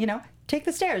ridiculous. Yep. You know, take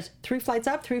the stairs, 3 flights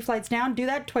up, 3 flights down, do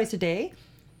that twice a day.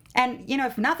 And, you know,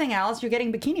 if nothing else, you're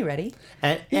getting bikini ready.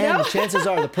 And know? the chances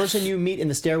are the person you meet in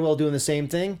the stairwell doing the same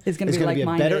thing Is gonna be be a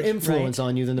like-minded, better influence right.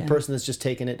 on you than the Yeah. person that's just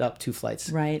taking it up 2 flights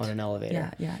Right. on an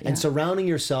elevator. Yeah. And surrounding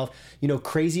yourself, you know,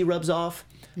 crazy rubs off.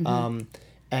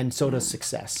 And so does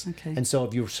success. Okay. And so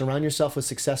if you surround yourself with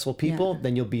successful people,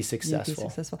 then you'll be You'd successful. be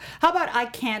successful. How about I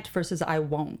can't versus I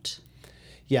won't?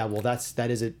 Yeah, well, that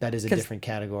is a different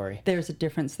category. There's a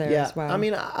difference there Yeah, as well. I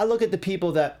mean, I look at the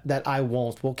people that I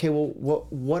won't. Well, okay, well,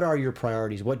 what are your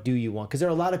priorities? What do you want? Because there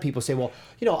are a lot of people say, well,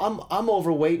 you know, I'm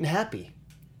overweight and happy.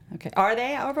 okay. Are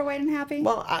they overweight and happy?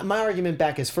 Well, my argument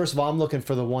back is, first of all, I'm looking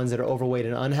for the ones that are overweight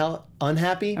and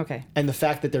unhappy. Okay. And the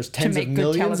fact that there's tens make of good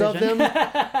millions of television.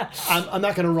 them, I'm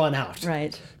not going to run out.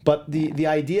 Right. But the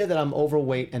idea that I'm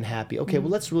overweight and happy, okay, well,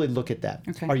 let's really look at that.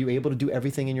 Okay. Are you able to do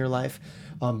everything in your life?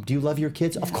 Do you love your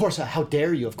kids? Of course. How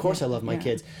dare you? Of course I love my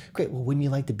kids. Great. Well, wouldn't you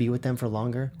like to be with them for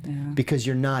longer? Yeah. Because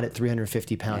you're not at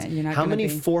 350 pounds. Yeah, you're not How gonna many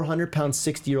be. 400-pound,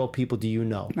 60-year-old people do you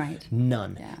know? Right.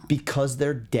 None. Yeah. Because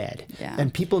they're dead. Yeah.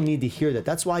 And people need to hear that.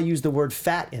 That's why I use the word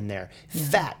fat in there.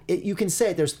 Fat. You can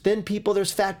say it. There's thin people,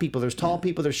 there's fat people, there's tall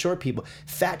people, there's short people.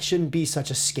 Fat shouldn't be such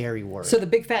a scary word. So the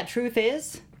big fat truth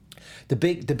is? The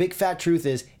big fat truth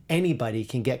is anybody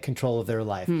can get control of their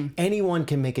life. Anyone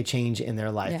can make a change in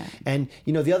their life. Yeah. And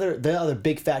you know the other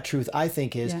big fat truth I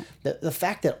think is that the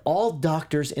fact that all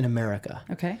doctors in America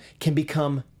Okay. can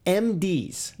become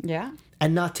MDs Yeah.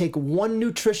 and not take one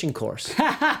nutrition course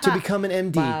to become an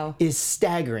MD Wow. is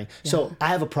staggering. So I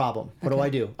have a problem.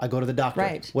 What do? I go to the doctor.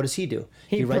 Right. What does he do?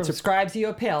 He writes a prescribes you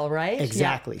a pill, right?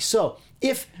 Exactly. So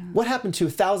if what happened to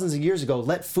thousands of years ago,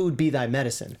 let food be thy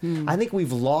medicine. I think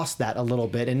we've lost that a little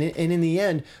bit. And in the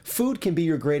end, food can be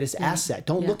your greatest asset.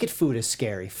 Don't look at food as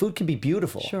scary. Food can be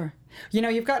beautiful. Sure. You know,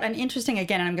 you've got an interesting,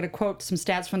 again, and I'm going to quote some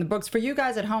stats from the books. For you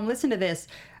guys at home, listen to this.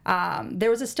 There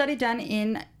was a study done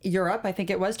in Europe, I think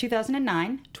it was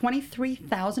 2009,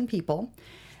 23,000 people.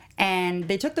 And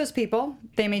they took those people,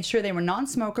 they made sure they were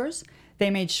non-smokers, they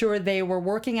made sure they were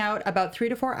working out about 3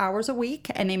 to 4 hours a week,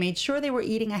 and they made sure they were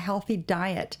eating a healthy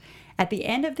diet. At the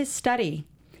end of this study,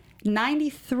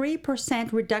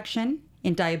 93% reduction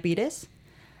in diabetes,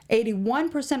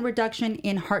 81% reduction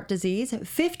in heart disease,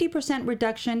 50%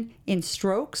 reduction in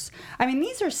strokes. I mean,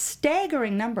 these are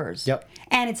staggering numbers. Yep.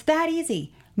 And it's that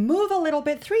easy. Move a little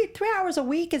bit. Three hours a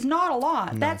week is not a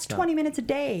lot. That's it's not. 20 minutes a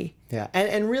day. Yeah,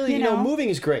 and really, You you know, know? moving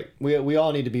is great. We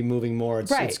all need to be moving more. It's,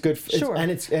 Right, it's good, sure.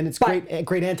 and it's But-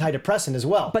 great antidepressant as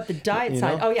well. But the diet you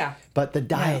side, know? oh yeah. But the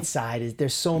diet side is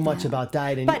there's so much about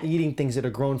diet and But- eating things that are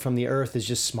grown from the earth is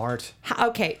just smart.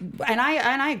 Okay, and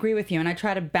I agree with you, and I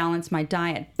try to balance my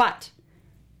diet. But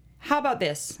how about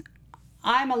this?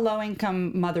 I'm a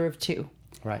low-income mother of 2.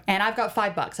 Right. And I've got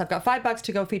 $5. I've got $5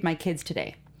 to go feed my kids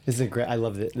today. This is great. I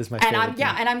love it. This is my And favorite I'm thing.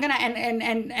 and I'm gonna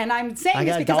and I'm saying I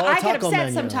this got a because dollar I get taco upset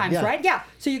menu. sometimes, Yeah. right? Yeah.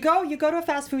 So you go to a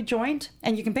fast food joint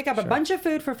and you can pick up a bunch of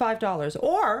food for $5,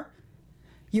 or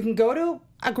you can go to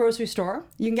a grocery store.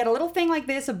 You can get a little thing like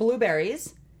this of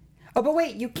blueberries. Oh, but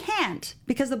wait, you can't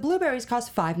because the blueberries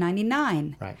cost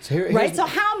 $5.99. Right. So right. So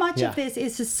how much yeah. of this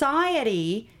is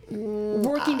society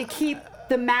working to keep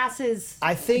the masses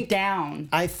down?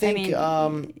 I think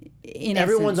in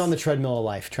everyone's essence. on the treadmill of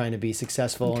life trying to be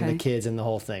successful and Okay. the kids and the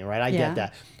whole thing, right? I Yeah. get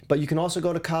that. But you can also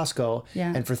go to Costco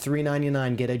Yeah. and for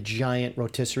 $3.99 get a giant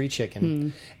rotisserie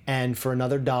chicken, and for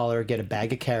another $1 get a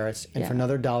bag of carrots, and for Yeah.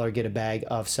 another $1 get a bag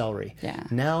of celery. Yeah.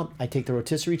 Now I take the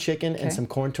rotisserie chicken and Okay. some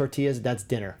corn tortillas. That's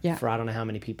dinner Yeah. for I don't know how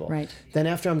many people. Right. Then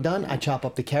after I'm done, I chop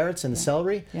up the carrots and the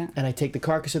celery, Yeah. and I take the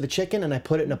carcass of the chicken and I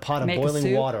put it in a pot of Make a boiling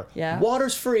soup. water. Yeah.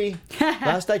 Water's free.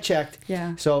 Last I checked.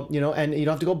 Yeah. So, and you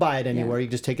don't have to go buy it anywhere. Yeah. You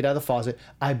just take it out of the faucet.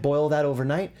 I boil that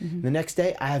overnight. The next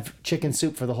day, I have chicken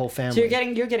soup for the whole family. So you're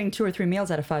getting 2 or 3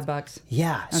 meals out of $5.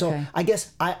 Yeah. So Okay. I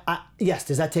guess yes.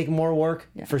 Does that take more work?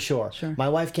 Yeah. For sure. Sure. My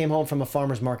wife came home from a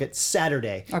farmer's market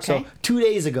Saturday. Okay. So 2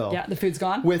 days ago. Yeah, the food's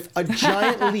gone? With a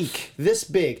giant leek this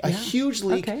big, a huge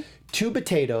leek, Okay. 2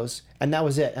 potatoes, and that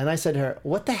was it. And I said to her,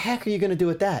 "What the heck are you going to do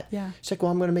with that?" Yeah. She's like,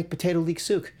 "Well, I'm going to make potato leek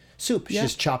soup." She Yeah.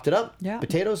 just chopped it up. Yeah.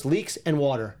 Potatoes, leeks, and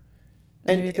water.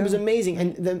 And There you it was go. amazing.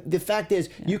 And the fact is,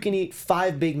 you can eat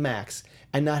 5 Big Macs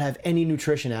and not have any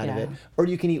nutrition out of Yeah. it. Or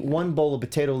you can eat 1 bowl of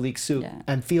potato leek soup Yeah.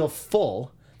 and feel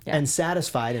full Yeah. and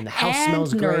satisfied, and the house and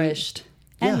smells nourished.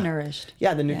 great. And nourished.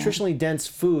 Yeah, the nutritionally dense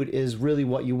food is really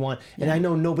what you want. And I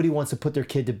know nobody wants to put their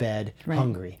kid to bed Right.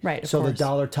 hungry. Right, of So the course.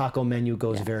 dollar taco menu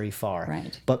goes very far.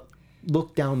 Right. But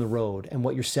look down the road and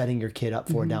what you're setting your kid up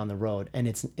for down the road, and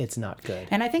it's not good.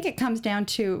 And I think it comes down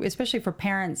to, especially for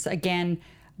parents, again,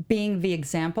 being the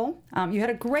example. You had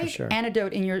a great sure.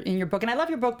 anecdote in your book, and I love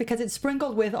your book because it's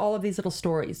sprinkled with all of these little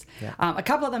stories. Yeah. A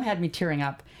couple of them had me tearing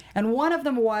up, and one of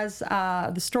them was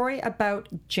the story about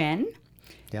Jen.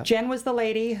 Yep. Jen was the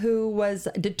lady who was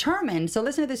determined. So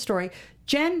listen to this story.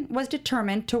 Jen was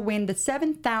determined to win the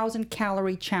 7,000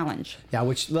 calorie challenge. Yeah,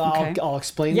 which Okay. I'll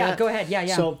explain Yeah, that. go ahead. Yeah.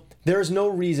 So there's no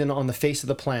reason on the face of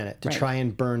the planet to Right. try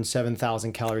and burn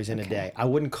 7,000 calories in a day. I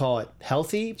wouldn't call it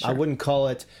healthy. I wouldn't call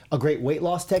it a great weight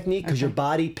loss technique because your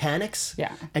body panics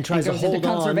Yeah. and tries It goes to hold into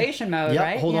on. conservation mode, Yep,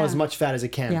 right? hold on Yeah. as much fat as it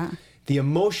can. Yeah. The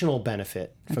emotional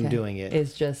benefit from Okay. doing it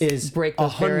Is just is break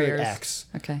those 100x. barriers.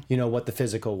 Okay. What the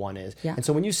physical one is. Yeah. And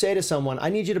so when you say to someone, "I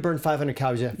need you to burn 500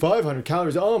 calories," 500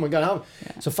 calories. Oh my god!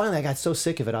 So finally, I got so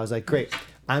sick of it. I was like, "Great,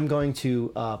 I'm going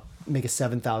to make a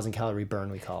 7,000 calorie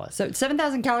burn." We call it. So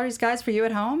 7,000 calories, guys, for you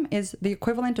at home is the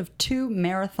equivalent of 2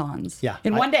 marathons. Yeah.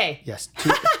 In one day. Yes.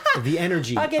 The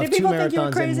energy Okay, of do 2 people think you were marathons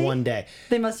in crazy? one day.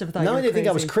 They must have thought Not you only were did they think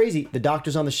I was crazy. crazy, the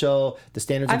doctors on the show, the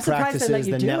standards I'm and surprised they let practices,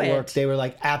 you the do network, it. they were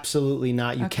like, absolutely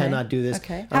not. You Okay. cannot do this.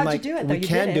 Okay. I'm How'd like, you do it, though? we You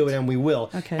can did do it. it and we will.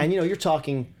 Okay. And you're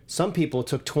talking, some people it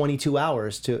took 22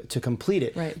 hours to complete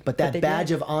it. Right. But But that they badge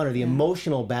did. of honor, the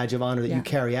emotional badge of honor that Yeah. you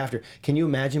carry after, can you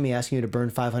imagine me asking you to burn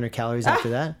 500 calories after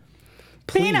that?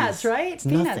 Peanuts, Please. right? It's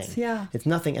Peanuts, nothing. yeah. It's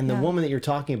nothing. And the Yeah. woman that you're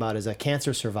talking about is a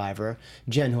cancer survivor,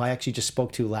 Jen, who I actually just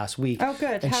spoke to last week. Oh,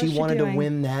 good. And How's she she wanted doing? to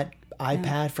win that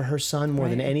iPad for her son more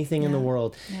than Right. anything in the Yeah.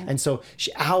 world. Yeah. And so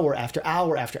she, hour after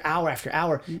hour after hour after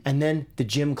hour, and then the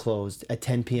gym closed at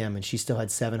 10 p.m. and she still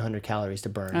had 700 calories to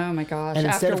burn. Oh, my gosh. And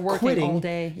instead After of working quitting, all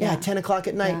day. yeah, at 10 o'clock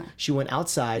at night, Yeah. she went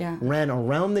outside, Yeah. ran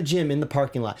around the gym in the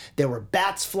parking lot. There were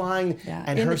bats flying, Yeah.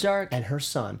 and In her the dark. and her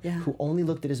son, Yeah. who only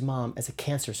looked at his mom as a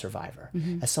cancer survivor,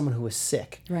 as someone who was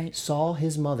sick, Right. saw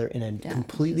his mother in a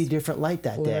completely different light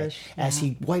that flourish. day as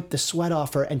he wiped the sweat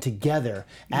off her, and together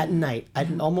at night, at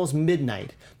almost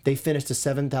midnight, they finished a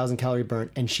 7,000 calorie burn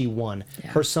and she won.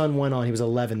 Her son went on, he was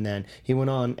 11 then. He went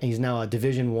on and he's now a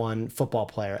Division I football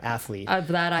player, athlete. Of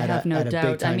that, I at have a- no at a doubt.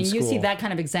 I big-time mean, you see school. that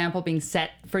kind of example being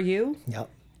set for you, Yep.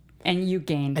 and you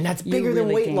gained. And that's You bigger than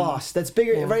really weight gained. loss. That's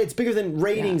bigger, Yeah. right? It's bigger than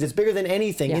ratings. Yeah. It's bigger than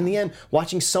anything. In Yeah. the end,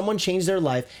 watching someone change their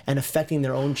life and affecting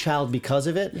their own child because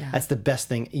of it, Yeah. that's the best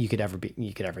thing you could ever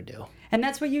do. And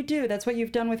that's what you do. That's what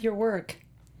you've done with your work.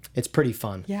 It's pretty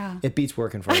fun. Yeah. It beats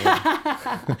working for a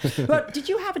living. But did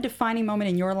you have a defining moment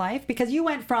in your life? Because you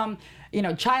went from,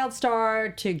 child star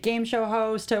to game show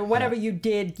host to whatever you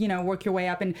did, work your way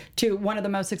up and to one of the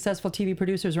most successful TV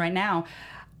producers right now.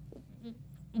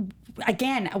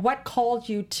 Again, what called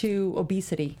you to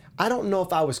obesity? I don't know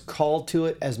if I was called to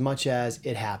it as much as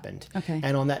it happened. Okay.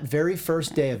 And on that very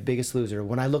first day of Biggest Loser,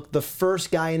 when I looked the first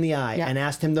guy in the eye and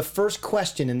asked him the first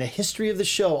question in the history of the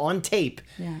show on tape,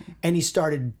 and he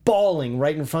started bawling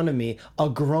right in front of me, a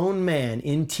grown man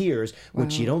in tears,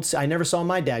 which you don't see. I never saw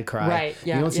my dad cry. Right.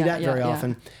 Yeah, you don't see that very yeah.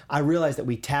 often. I realized that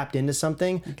we tapped into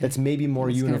something that's maybe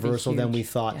more universal than we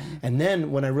thought. Yeah. And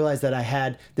then when I realized that I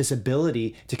had this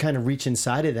ability to kind of reach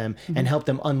inside of them and help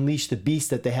them unleash the beast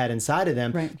that they had inside of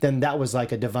them, then that was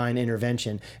like a divine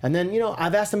intervention. And then,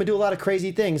 I've asked them to do a lot of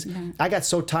crazy things. I got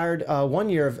so tired one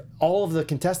year of all of the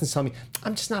contestants telling me,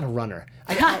 I'm just not a runner.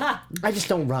 I just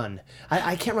don't run.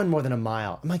 I can't run more than a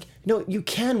mile. I'm like, no, you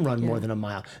can run more than a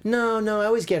mile. No, I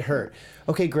always get hurt.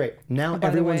 Okay, great. Now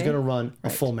everyone's going to run a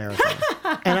full marathon.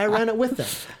 And I ran it with them.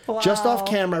 Wow. Just off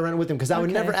camera, I ran it with them because I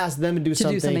would never ask them to do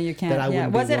something you can't. that I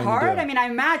wouldn't be Was it willing to hard? do. I mean, I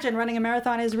imagine running a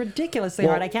marathon is ridiculously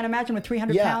hard. I can't imagine with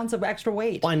 300 pounds of extra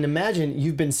weight. Well, and imagine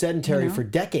you've been sedentary for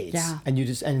decades, and you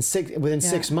just within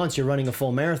 6 months you're running a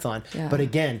full marathon. Yeah. But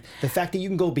again, the fact that you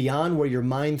can go beyond where your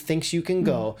mind thinks you can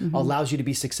go allows you to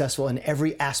be successful in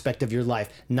every aspect of your life,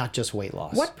 not just weight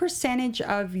loss. What percentage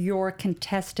of your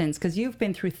contestants, because you've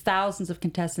been through thousands of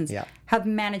contestants, have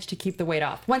managed to keep the weight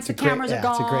off? Once the cameras are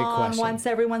gone, it's a great question. once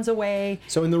everyone's away.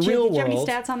 So in the real world, do you have any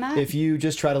stats on that? if you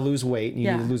just try to lose weight and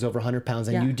you need to lose over 100 pounds,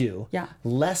 and you do,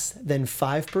 less than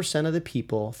 5% of the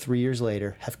people 3 years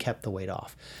later have kept the weight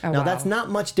off. Now, that's not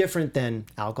much different than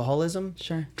alcoholism,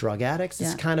 drug addicts.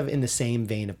 It's kind of in the same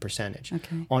vein of percentage.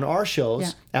 Okay. On our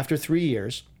shows, after 3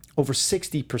 years, over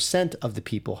 60% of the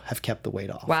people have kept the weight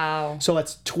off. Wow. So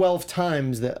that's 12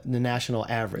 times the national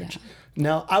average.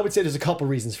 Now, I would say there's a couple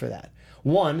reasons for that.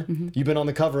 One, you've been on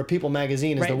the cover of People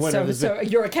magazine as the winner of this. So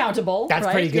you're accountable. That's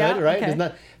pretty good, right? Okay.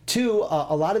 Isn't Two,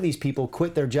 a lot of these people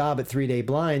quit their job at 3 Day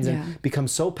Blinds and become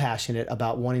so passionate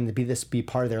about wanting to be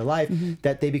part of their life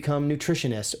that they become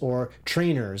nutritionists or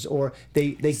trainers, or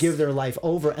they give their life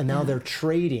over, and now they're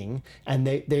trading, and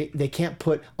they can't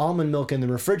put almond milk in the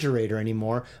refrigerator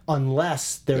anymore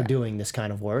unless they're doing this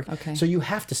kind of work. Okay. So you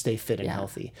have to stay fit and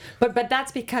healthy. But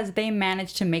that's because they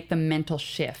managed to make the mental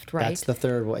shift, right? That's the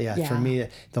third one. Yeah, for me,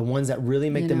 the ones that really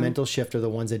make the mental shift are the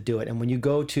ones that do it. And when you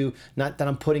go to, not that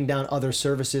I'm putting down other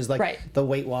services like the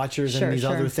Weight Watchers and these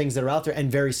other things that are out there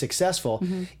and very successful,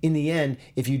 in the end,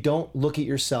 if you don't look at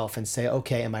yourself and say,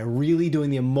 okay, am I really doing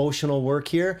the emotional work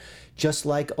here? Just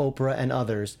like Oprah and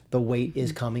others, the weight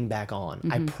is coming back on.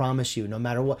 I promise you, no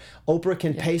matter what. Oprah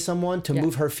can pay someone to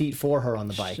move her feet for her on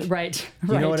the bike. Right.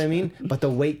 You know what I mean? But the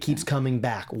weight keeps coming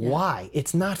back. Why?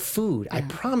 It's not food. I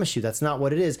promise you that's not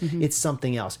what it is. It's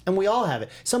something else. And we all have it.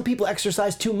 Some people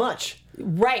exercise too much.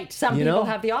 Right. Some people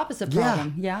have the opposite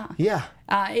problem. Yeah.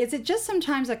 Is it just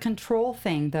sometimes a control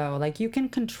thing, though? Like you can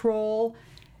control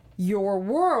your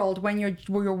world when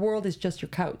your world is just your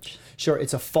couch. Sure,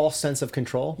 it's a false sense of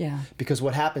control. Yeah. Because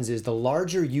what happens is the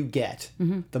larger you get,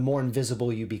 the more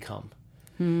invisible you become.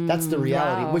 That's the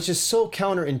reality, which is so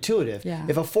counterintuitive. Yeah.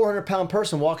 If a 400-pound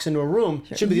person walks into a room,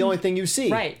 it should be the only thing you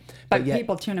see. Right. But yet,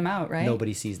 people tune them out, right?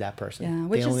 Nobody sees that person. Yeah.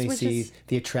 They only see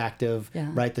the attractive,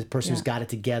 right? The person who's got it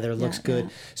together, looks good.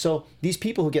 So these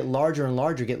people who get larger and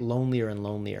larger get lonelier and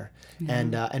lonelier.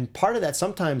 And part of that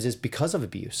sometimes is because of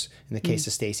abuse. In the case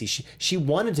of Stacey, she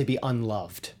wanted to be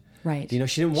unloved. Right. She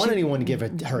didn't want anyone to give her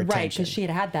attention. Right, because she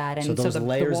had that. And so those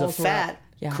layers of fat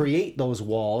create those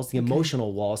walls, the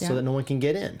emotional walls, so that no one can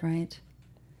get in. Right.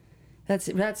 That's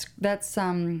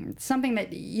something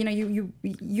that you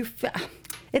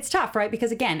it's tough, right?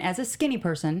 Because again, as a skinny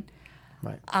person,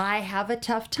 I have a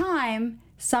tough time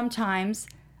sometimes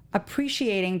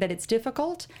appreciating that it's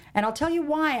difficult. And I'll tell you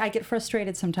why I get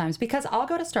frustrated sometimes, because I'll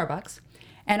go to Starbucks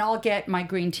and I'll get my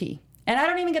green tea. And I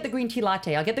don't even get the green tea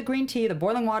latte. I'll get the green tea, the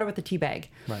boiling water with the tea bag.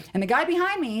 Right. And the guy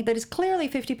behind me that is clearly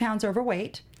 50 pounds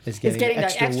overweight is getting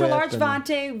the extra large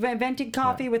venti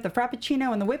coffee with the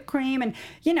frappuccino and the whipped cream. And,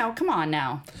 come on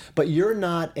now. But you're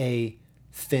not a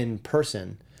thin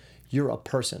person. You're a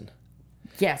person.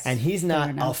 Yes. And he's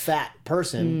not a fat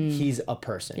person. He's a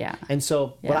person. Yeah. And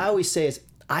so what I always say is,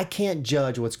 I can't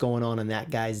judge what's going on in that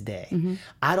guy's day.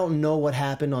 I don't know what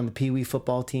happened on the Pee Wee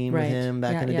football team with him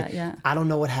back in the day. Yeah. I don't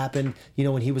know what happened,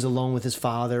 when he was alone with his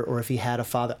father, or if he had a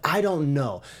father. I don't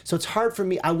know. So it's hard for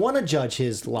me. I want to judge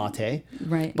his latte,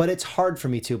 but it's hard for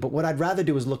me to. But what I'd rather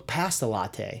do is look past the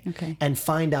latte and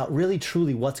find out really,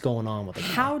 truly what's going on with it.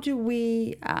 How do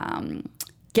we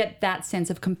get that sense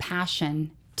of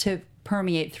compassion to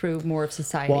permeate through more of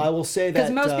society? Well, I will say that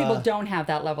because most people don't have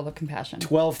that level of compassion.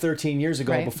 12, 13 years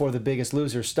ago, before The Biggest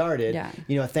Loser started,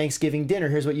 at Thanksgiving dinner,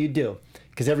 here's what you do.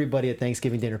 because everybody at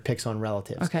Thanksgiving dinner picks on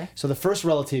relatives. Okay. So the first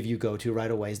relative you go to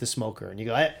right away is the smoker, and you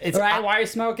go, it's Right, why are you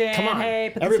smoking? Come on, Hey,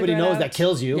 put the everybody cigarette knows out. that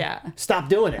kills you. Yeah. Stop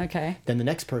doing it. Okay. Then the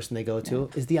next person they go to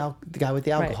is the guy with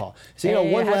the alcohol. Right. So, you know,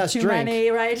 Hey, one had last too drink.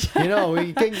 many, right? You know,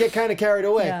 you can get kind of carried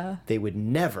away. Yeah. They would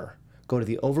never go to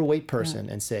the overweight person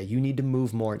and say, you need to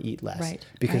move more and eat less. Right,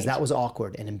 Because right. that was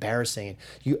awkward and embarrassing.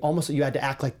 You had to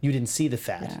act like you didn't see the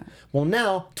fat. Yeah. Well,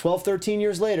 now, 12, 13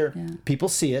 years later, people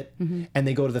see it Mm-hmm. and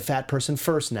they go to the fat person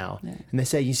first now. And they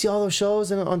say, you see all those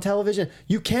shows on television?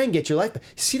 You can get your life back.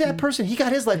 See that person? He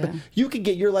got his life back. You can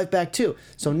get your life back too.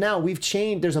 So now we've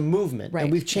changed, there's a movement. Right,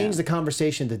 And we've changed the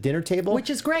conversation at the dinner table. Which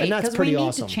is great And that's because we pretty need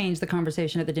awesome. to change the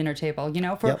conversation at the dinner table. You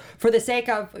know, Yep. for the sake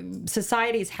of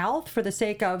society's health, for the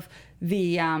sake of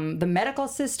the medical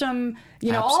system,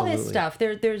 you know, all this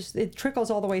Absolutely. stuff. It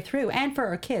trickles all the way through, and for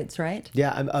our kids, right?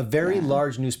 Yeah, a very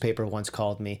large newspaper once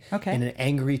called me Okay. in an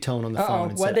angry tone on the phone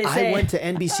and what'd said, they say? I went to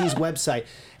NBC's website,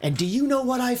 and do you know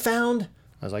what I found?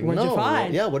 I was like, What'd no. you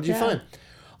find? Yeah, what did you Yeah. find?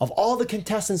 Of all the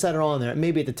contestants that are on there,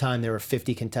 maybe at the time there were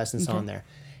 50 contestants on there,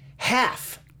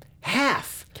 half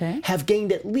Okay. have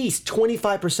gained at least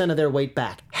 25% of their weight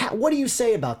back. What do you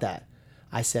say about that?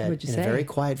 I said What'd you in say? a very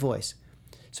quiet voice,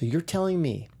 so you're telling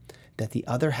me that the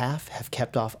other half have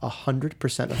kept off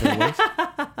 100% of their weight?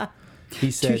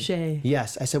 He said, Touché.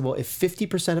 yes. I said, well, if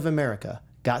 50% of America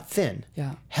got thin,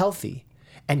 Yeah. healthy,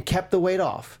 and kept the weight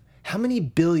off, how many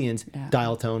billions,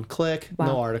 dial tone, click, no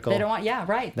Wow. article. They don't want,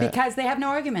 right. That- Because they have no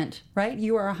argument, right?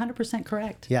 You are 100%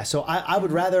 correct. Yeah, so I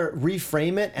would rather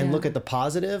reframe it and Yeah. look at the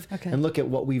positive Okay. and look at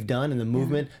what we've done in the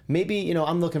movement. Maybe, you know,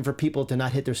 I'm looking for people to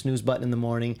not hit their snooze button in the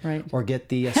morning Right. or get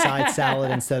the side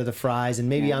salad instead of the fries. And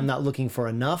maybe I'm not looking for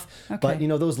enough. But, Okay. you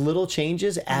know, those little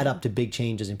changes add up to big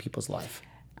changes in people's life.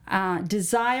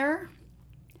 Desire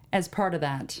as part of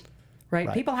that. Right?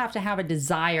 Right. People have to have a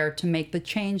desire to make the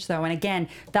change, though. And again,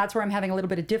 that's where I'm having a little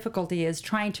bit of difficulty is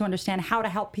trying to understand how to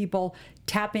help people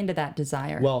tap into that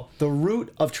desire. Well, the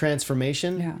root of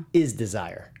transformation is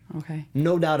desire. Okay.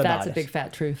 No doubt about it. That's a big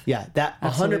fat truth. Yeah, that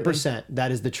Absolutely. 100%,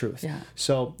 that is the truth. Yeah.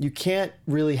 So you can't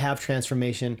really have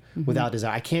transformation without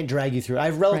desire. I can't drag you through. I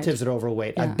have relatives that are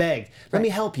overweight. I Yeah. begged, let me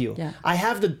help you. Yeah. I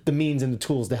have the means and the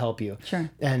tools to help you. Sure.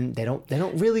 And they don't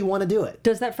really want to do it.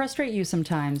 Does that frustrate you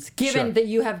sometimes, given Sure. that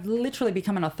you have literally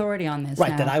become an authority on this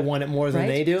Right, now? that I want it more than Right?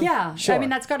 they do? Yeah. Sure. I mean,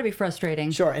 that's got to be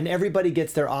frustrating. Sure, and everybody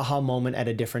gets their aha moment at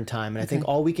a different time. And I think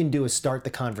all we can do is start the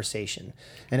conversation.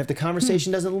 And if the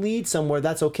conversation doesn't lead somewhere,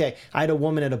 that's okay. I had a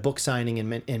woman at a book signing in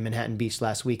Manhattan Beach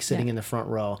last week sitting in the front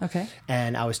row. Okay.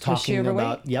 And I was she talking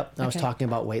overweight? I was Okay. talking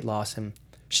about weight loss, and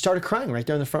she started crying right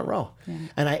there in the front row.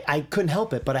 And I couldn't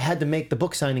help it, but I had to make the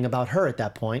book signing about her at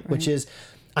that point, which is,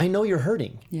 I know you're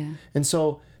hurting. Yeah. And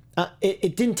so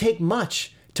it didn't take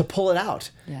much to pull it out.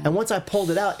 Yeah. And once I pulled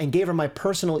it out and gave her my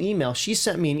personal email, she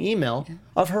sent me an email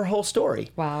of her whole story.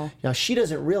 Wow. Now, she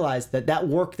doesn't realize that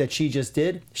work that she just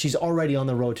did, she's already on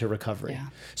the road to recovery. Yeah.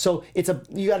 So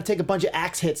you got to take a bunch of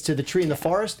axe hits to the tree in the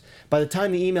forest. By the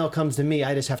time the email comes to me,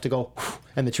 I just have to go, whew,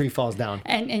 and the tree falls down.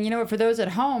 And you know what, for those at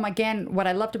home, again, what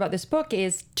I loved about this book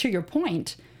is, to your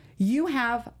point, you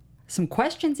have some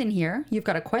questions in here. You've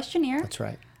got a questionnaire That's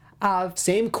right. of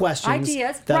Same questions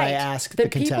ideas that right, I ask that the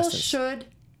contestants. people should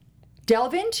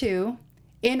delve into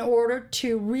in order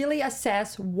to really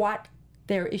assess what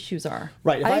their issues are.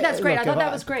 Right. I think that's great. look, I thought if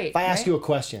that was great. If I ask right? you a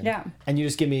question Yeah. and you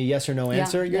just give me a yes or no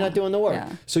answer, you're yeah, not doing the work.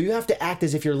 yeah. So you have to act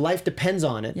as if your life depends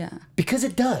on it. Yeah. Because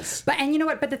it does. And you know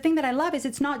what? But the thing that I love is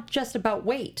it's not just about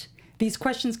weight. These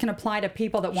questions can apply to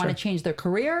people that want to Sure. change their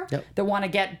career, Yep. that want to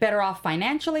get better off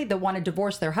financially, that want to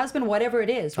divorce their husband, whatever it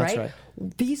is, That's right?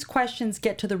 These questions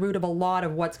get to the root of a lot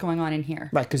of what's going on in here.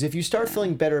 Right. Because if you start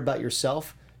feeling better about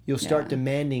yourself, you'll start Yeah.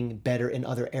 demanding better in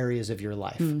other areas of your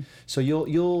life. So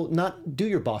you'll not do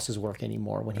your boss's work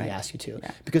anymore when he asks you to.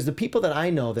 Yeah. Because the people that I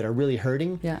know that are really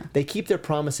hurting, Yeah. they keep their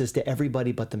promises to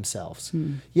everybody but themselves.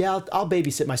 Yeah, I'll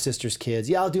babysit my sister's kids.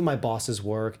 Yeah, I'll do my boss's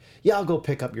work. Yeah, I'll go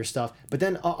pick up your stuff. But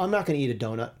then I'm not going to eat a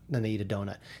donut. Then they eat a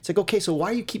donut. It's like, okay, so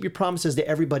why do you keep your promises to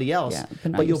everybody else, Yeah,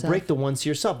 but not but you'll yourself. break the ones to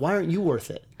yourself? Why aren't you worth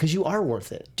it? Because you are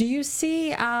worth it. Do you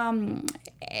see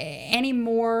any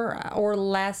more or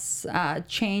less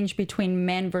change between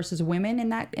men versus women in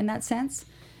that sense?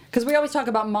 Because we always talk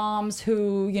about moms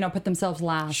who put themselves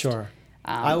last. Sure.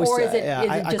 I always or is it, yeah, is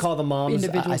it I just call the moms.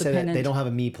 individual I say that dependent? they don't have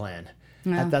a me plan.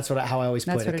 Yeah. That's how I always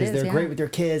put That's it, what it because is, they're yeah. great with their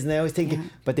kids and they always think,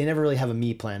 but they never really have a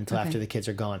me plan until after the kids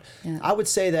are gone. Yeah. I would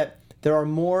say that there are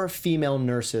more female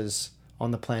nurses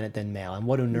on the planet than male. And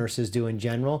what do nurses do in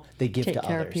general? They give Take to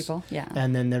care of others. people, yeah.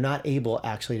 And then they're not able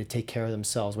actually to take care of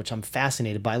themselves, which I'm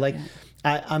fascinated by. Like,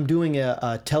 I'm doing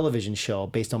a television show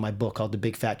based on my book called The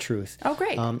Big Fat Truth. Oh,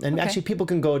 great. And Okay. actually, people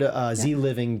can go to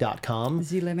zliving.com. Zliving.com.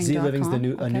 Zliving's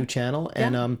a Okay. new channel,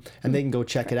 Yeah. and they can go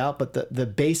check it out. But the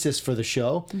basis for the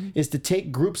show is to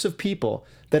take groups of people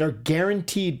that are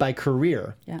guaranteed by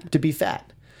career Yeah. to be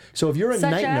fat. So if you're a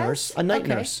Such night as? nurse,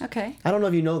 Okay, okay. I don't know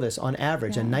if you know this, on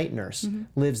average, a night nurse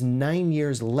lives 9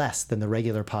 years less than the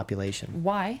regular population.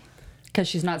 Why? Because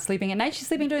she's not sleeping at night. She's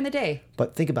sleeping during the day.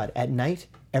 But think about it. At night,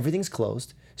 everything's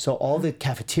closed. So all the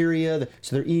cafeteria,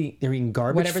 so they're eating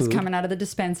garbage Whatever's food. coming out of the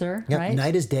dispenser, Yep, right?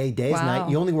 night is day, day is Wow. night.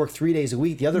 You only work 3 days a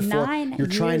week. The other 4, 9 you're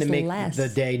trying to years make less. the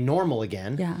day normal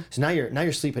again. Yeah. So now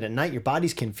you're sleeping at night. Your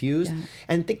body's confused. Yeah.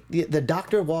 And think the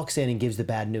doctor walks in and gives the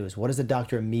bad news. What does the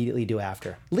doctor immediately do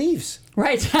after? Leaves.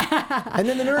 Right. And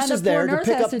then the nurse And the is there poor to nurse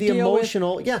pick has up to the deal with-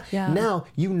 emotional. Yeah. Yeah. Now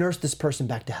you nurse this person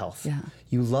back to health. Yeah.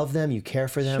 You love them. You care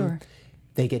for them. Sure.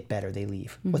 They get better. They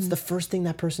leave. Mm-hmm. What's the first thing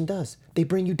that person does? They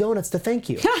bring you donuts to thank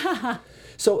you.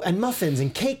 So, and muffins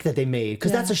and cake that they made,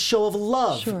 because that's Yeah. a show of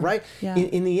love, Sure. right? Yeah.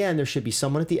 In the end, there should be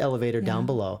someone at the elevator down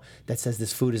below that says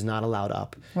this food is not allowed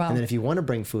up. Wow. And then if you want to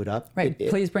bring food up, Right.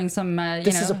 Please bring some.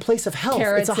 this is a place of health.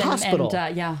 Carrots It's a hospital.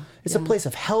 And, yeah. It's yeah. a place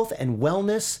of health and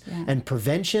wellness Yeah. and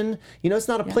prevention. You know, it's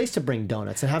not a place to bring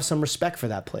donuts, and have some respect for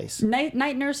that place. Night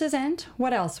nurses and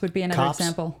what else would be another Cops.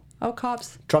 example? Oh,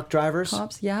 cops. Truck drivers,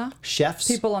 Cops. Yeah. chefs.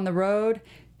 People on the road.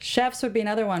 Chefs would be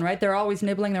another one, right? They're always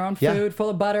nibbling their own Yeah. food, full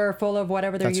of butter, full of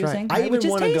whatever they're That's using. right. I even which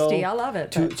is want to tasty. go I love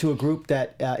it. to, but- to a group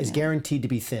that is guaranteed to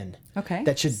be thin. Okay.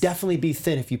 That should definitely be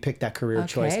thin if you pick that career Okay,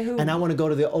 choice. who- And I want to go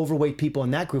to the overweight people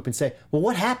in that group and say, well,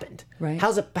 what happened? Right.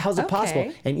 How's it possible?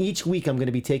 Okay. And each week I'm going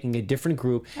to be taking a different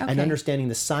group and Okay. understanding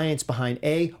the science behind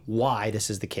why this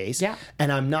is the case. Yeah.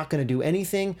 And I'm not going to do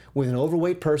anything with an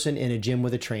overweight person in a gym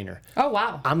with a trainer. Oh,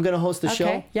 wow. I'm going to host the show,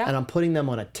 Okay, yeah. and I'm putting them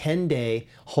on a 10-day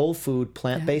whole food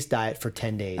plant-based diet for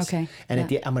 10 days. Okay, And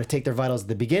yeah. I'm going to take their vitals at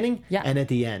the beginning Yeah. and at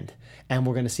the end, and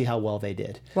we're going to see how well they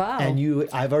did. Wow. And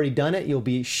I've already done it. You'll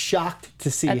be shocked to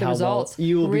see At the how results. well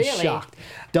you will be Really? shocked.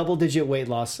 Double-digit weight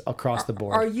loss across the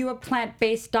board. Are you a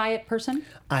plant-based diet person?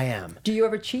 I am. Do you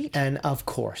ever cheat? And of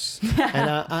course. And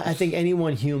I think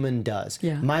anyone human does.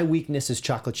 Yeah. My weakness is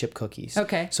chocolate chip cookies.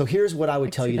 Okay. So here's what I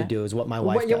would tell see you to that. do is what my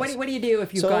wife What, does. what do you do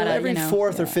if you've So got a, every you know,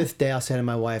 fourth or yeah. fifth day, I'll say to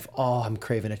my wife, "Oh, I'm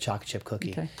craving a chocolate chip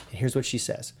cookie." Okay. And here's what she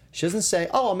says. She doesn't say,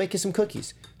 "Oh, I'll make you some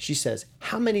cookies." She says,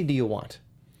 "How many do you want?"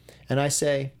 And I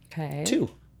say, Okay. 2.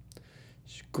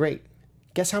 Great.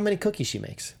 Guess how many cookies she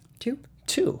makes? 2?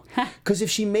 2. Because if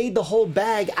she made the whole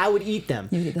bag, I would eat them.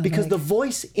 You would eat the whole Because bag. the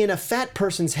voice in a fat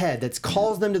person's head that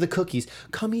calls them to the cookies,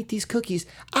 "Come eat these cookies."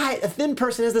 A thin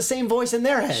person has the same voice in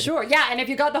their head. Sure. Yeah. And if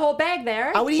you got the whole bag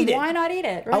there, I would eat it. Why not eat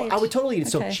it? I- Right. I would totally eat it.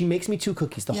 So Okay. she makes me 2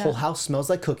 cookies. The Yeah. whole house smells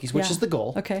like cookies, which Yeah. is the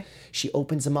goal. Okay. She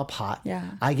opens them up hot. Yeah.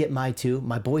 I get my 2.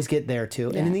 My boys get their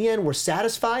 2. Yeah. And in the end, we're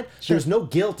satisfied. There's no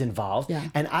guilt involved. Yeah.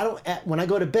 And when I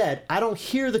go to bed, I don't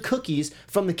hear the cookies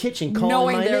from the kitchen calling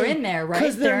Knowing my they're name. in there, right?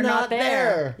 Because they're They're not not there.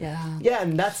 there. Yeah. Yeah,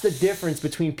 and that's the difference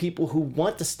between people who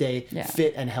want to stay Yeah.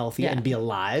 fit and healthy Yeah. and be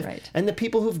alive Right. and the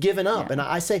people who've given up. Yeah. And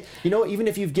I say, even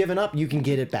if you've given up, you can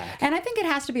get it back. And I think it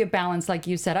has to be a balance, like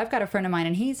you said. I've got a friend of mine,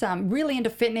 and he's really into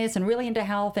fitness and really into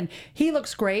health, and he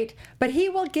looks great. But he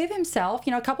will give himself,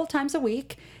 a couple times a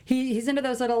week. He's into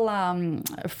those little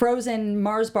frozen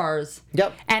Mars bars.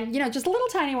 Yep. And just little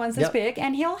tiny ones this Yep. big,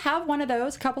 and he'll have one of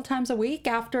those a couple times a week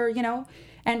after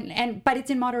but it's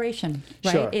in moderation,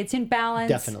 right? Sure. It's in balance.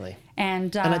 Definitely.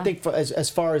 And And I think as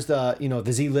far as the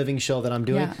Z Living show that I'm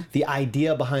doing, Yeah. the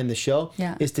idea behind the show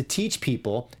Yeah. is to teach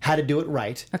people how to do it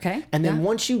right. Okay, And then yeah.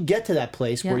 once you get to that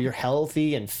place where Yeah. you're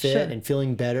healthy and fit Sure. and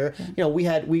feeling better,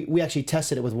 we actually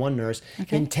tested it with one nurse.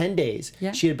 Okay. In 10 days,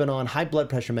 Yeah. she had been on high blood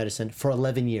pressure medicine for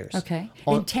 11 years. okay.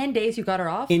 On- In 10 days, you got her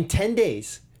off? in 10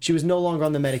 days, she was no longer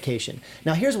on the medication.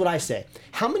 Now, here's what I say.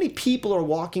 How many people are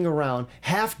walking around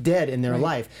half dead in their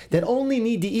life that only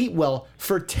need to eat well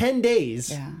for 10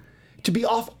 days Yeah. to be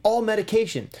off all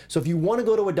medication? So if you want to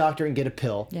go to a doctor and get a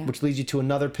pill, Yeah. which leads you to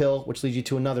another pill, which leads you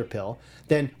to another pill,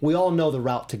 then we all know the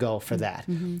route to go for that.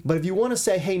 Mm-hmm. But if you want to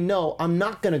say, hey, no, I'm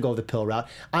not going to go the pill route.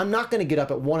 I'm not going to get up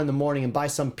at 1 in the morning and buy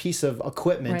some piece of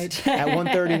equipment Right. at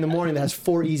 1:30 in the morning that has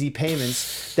 4 easy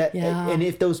payments. Yeah. And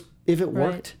if it worked,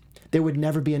 Right. there would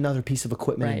never be another piece of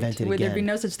equipment Right. invented Would again. there be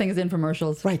no such thing as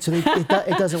infomercials? Right, so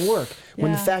it doesn't work.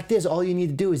 When the Yeah. fact is, all you need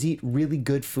to do is eat really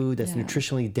good food that's Yeah.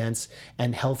 nutritionally dense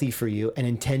and healthy for you, and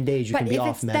in 10 days you But can be if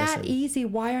off it's medicine. that easy,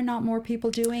 why are not more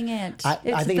people doing it?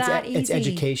 I think that it's easy.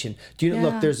 education. Do you know?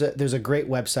 Yeah. Look, there's a great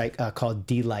website called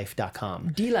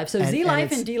DLife.com. DLife. So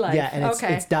Z-Life and DLife. Yeah, and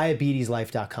Okay. it's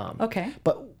diabeteslife.com. Okay.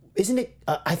 But isn't it?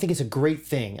 I think it's a great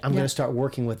thing. I'm going to start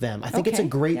working with them. I think it's a Okay,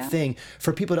 great yeah. thing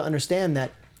for people to understand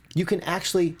that you can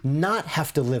actually not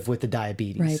have to live with the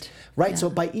diabetes. Right. So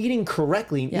by eating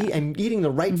correctly and eating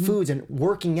the right foods and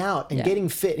working out and getting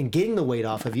fit and getting the weight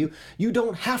off of you, you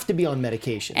don't have to be on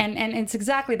medication. And it's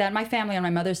exactly that. My family on my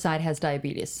mother's side has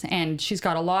diabetes, and she's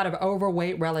got a lot of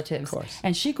overweight relatives. Of course.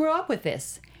 And she grew up with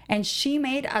this. And she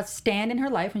made a stand in her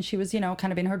life when she was,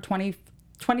 kind of in her 20s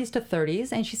to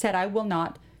 30s. And she said, I will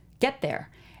not get there.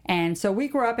 And so we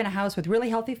grew up in a house with really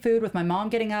healthy food, with my mom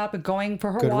getting up and going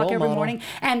for her Good walk role every model. morning.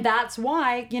 And that's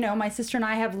why, my sister and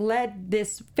I have led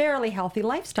this fairly healthy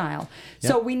lifestyle.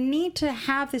 So we need to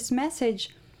have this message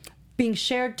being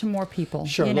shared to more people.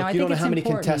 Sure. I Look, you think don't know it's how many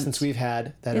important. contestants we've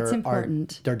had that It's are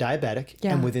important. they're diabetic,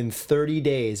 Yeah. and within 30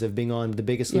 days of being on The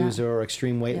Biggest Loser or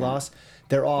Extreme Weight Loss,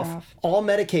 they're off all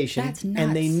medication, That's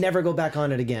and they nuts. never go back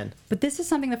on it again. But this is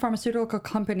something the pharmaceutical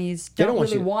companies They don't want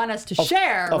really you to- want us to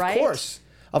share, right?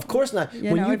 Of course not.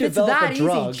 You When know, you if it's develop that a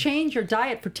drug, easy, change your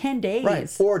diet for 10 days. right,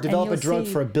 or and develop a you'll drug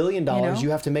see, for $1 billion, you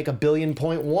have to make $1.1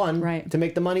 billion Right. to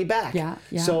make the money back. Yeah.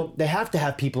 So they have to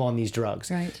have people on these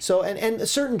drugs. Right. So and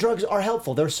certain drugs are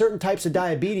helpful. There are certain types of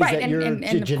diabetes Right, that and- you're and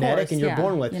of genetic course, and you're yeah,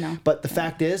 born with. But the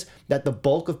fact is that the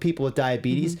bulk of people with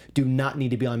diabetes do not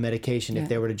need to be on medication if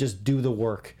they were to just do the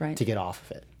work Right. to get off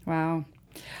of it. Wow.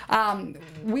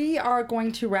 We are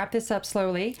going to wrap this up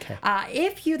slowly. Okay.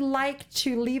 If you'd like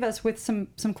to leave us with some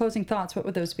closing thoughts, what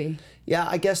would those be? Yeah,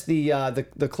 I guess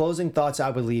the closing thoughts I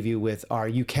would leave you with are: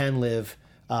 you can live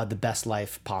the best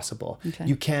life possible. Okay.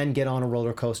 You can get on a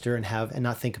roller coaster and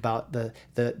not think about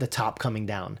the top coming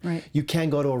down. Right. You can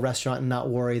go to a restaurant and not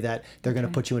worry that they're going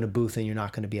to put you in a booth and you're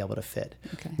not going to be able to fit.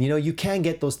 Okay. You can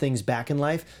get those things back in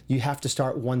life. You have to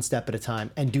start one step at a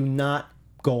time, and do not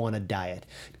go on a diet.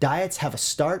 Diets have a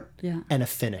start and a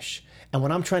finish. And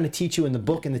what I'm trying to teach you in the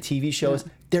book and the TV show is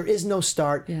there is no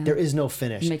start, there is no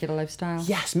finish. Make it a lifestyle.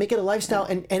 Yes, make it a lifestyle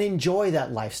and enjoy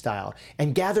that lifestyle,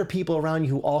 and gather people around you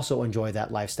who also enjoy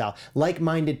that lifestyle.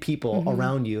 Like-minded people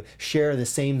around you share the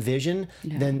same vision,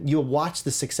 then you'll watch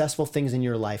the successful things in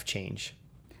your life change.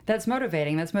 That's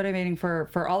motivating. That's motivating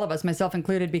for all of us, myself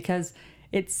included, because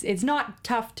it's not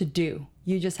tough to do.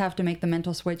 You just have to make the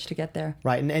mental switch to get there.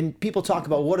 Right, and people talk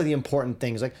about what are the important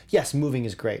things. Like, yes, moving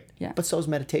is great, but so is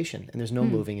meditation, and there's no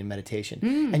moving in meditation.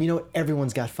 And you know what?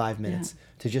 Everyone's got 5 minutes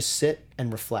to just sit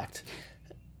and reflect.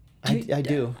 I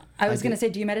do. I was going to say,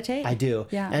 do you meditate? I do.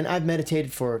 Yeah. And I've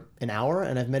meditated for an hour,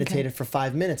 and I've meditated for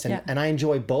 5 minutes, and, Yeah. and I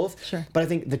enjoy both. Sure. But I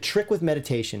think the trick with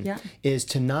meditation is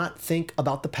to not think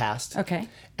about the past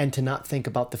and to not think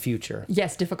about the future.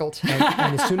 Yes, difficult. And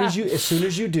as soon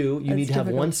as you do, you need to have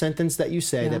difficult. one sentence that you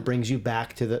say that brings you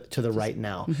back to the right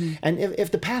now. And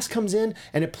if the past comes in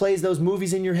and it plays those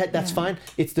movies in your head, that's fine.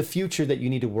 It's the future that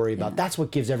you need to worry about. That's what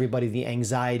gives everybody the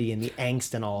anxiety and the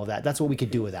angst and all of that. That's what we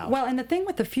could do without. Well, and the thing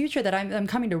with the future that I'm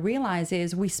coming to realize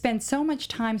is we spend so much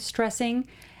time stressing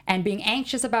and being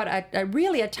anxious about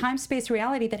a time-space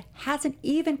reality that hasn't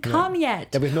even come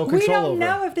yet. That we have no We control don't over.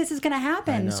 know if this is going to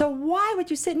happen. know. So why would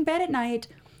you sit in bed at night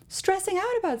stressing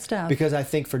out about stuff? Because I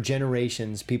think for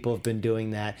generations, people have been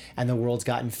doing that, and the world's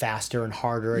gotten faster and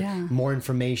harder, and more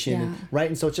information, and, right?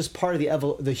 And so it's just part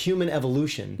of the human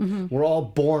evolution. We're all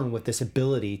born with this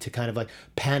ability to kind of like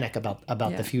panic about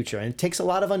the future, and it takes a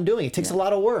lot of undoing. It takes a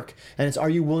lot of work, and it's, are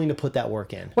you willing to put that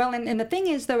work in? Well, and the thing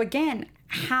is, though, again,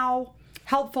 how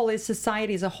helpful is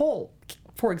society as a whole?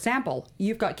 For example,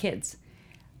 you've got kids.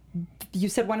 You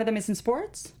said one of them is in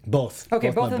sports? Both. Okay,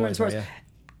 both my of them are in boys sports. yeah.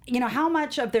 You know, how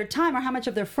much of their time or how much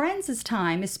of their friends'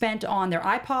 time is spent on their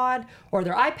iPod or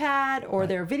their iPad or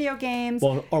their video games?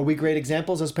 Well, are we great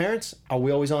examples as parents? Are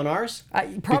we always on ours?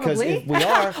 Probably. Because if we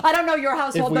are, I don't know your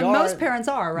household, if we but are, most parents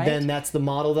are, right? Then that's the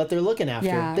model that they're looking after.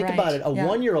 Yeah, Think right. about it. A Yeah.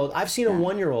 1-year-old, I've seen a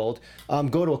 1-year-old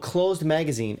go to a closed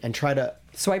magazine and try to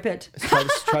Swipe it.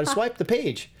 swipe the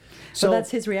page. So So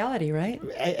that's his reality, right?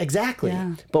 Exactly.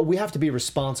 Yeah. But we have to be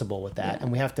responsible with that,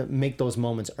 and we have to make those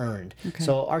moments earned.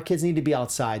 So our kids need to be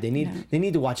outside. They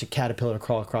need to watch a caterpillar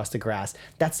crawl across the grass.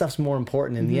 That stuff's more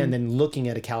important in the end than looking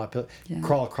at a caterpillar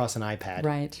crawl across an iPad.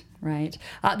 Right, right.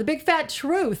 The big fat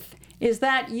truth is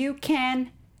that you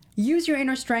can use your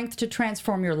inner strength to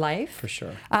transform your life. For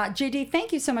sure. JD,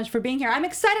 thank you so much for being here. I'm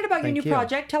excited about your Thank new you.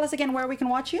 project. Tell us again where we can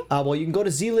watch you. Well, you can go to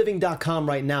zliving.com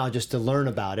right now just to learn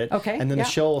about it. Okay, And then yeah. the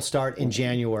show will start in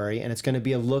January, and it's going to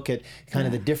be a look at kind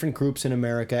of the different groups in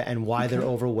America and why they're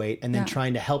overweight, and then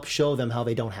trying to help show them how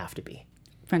they don't have to be.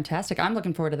 Fantastic. I'm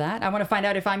looking forward to that. I want to find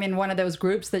out if I'm in one of those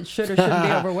groups that should or shouldn't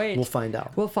be overweight. We'll find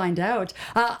out. We'll find out.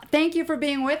 Thank you for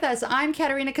being with us. I'm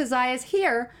Katerina Kazayas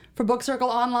here for Book Circle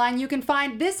Online. You can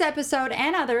find this episode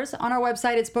and others on our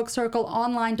website. It's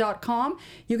bookcircleonline.com.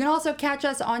 You can also catch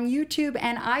us on YouTube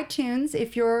and iTunes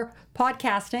if you're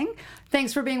podcasting.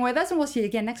 Thanks for being with us, and we'll see you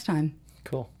again next time.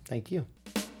 Cool. Thank you.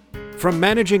 From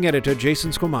managing editor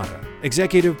Jason Squamata,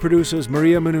 executive producers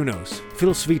Maria Menounos,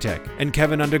 Phil Svitek, and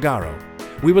Kevin Undergaro,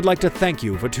 we would like to thank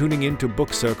you for tuning in to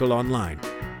Book Circle Online.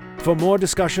 For more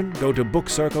discussion, go to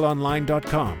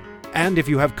bookcircleonline.com. And if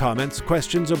you have comments,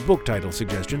 questions, or book title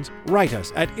suggestions, write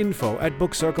us at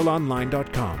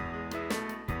info@bookcircleonline.com.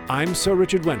 I'm Sir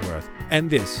Richard Wentworth, and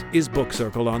this is Book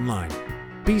Circle Online.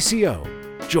 BCO,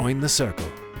 join the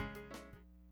circle.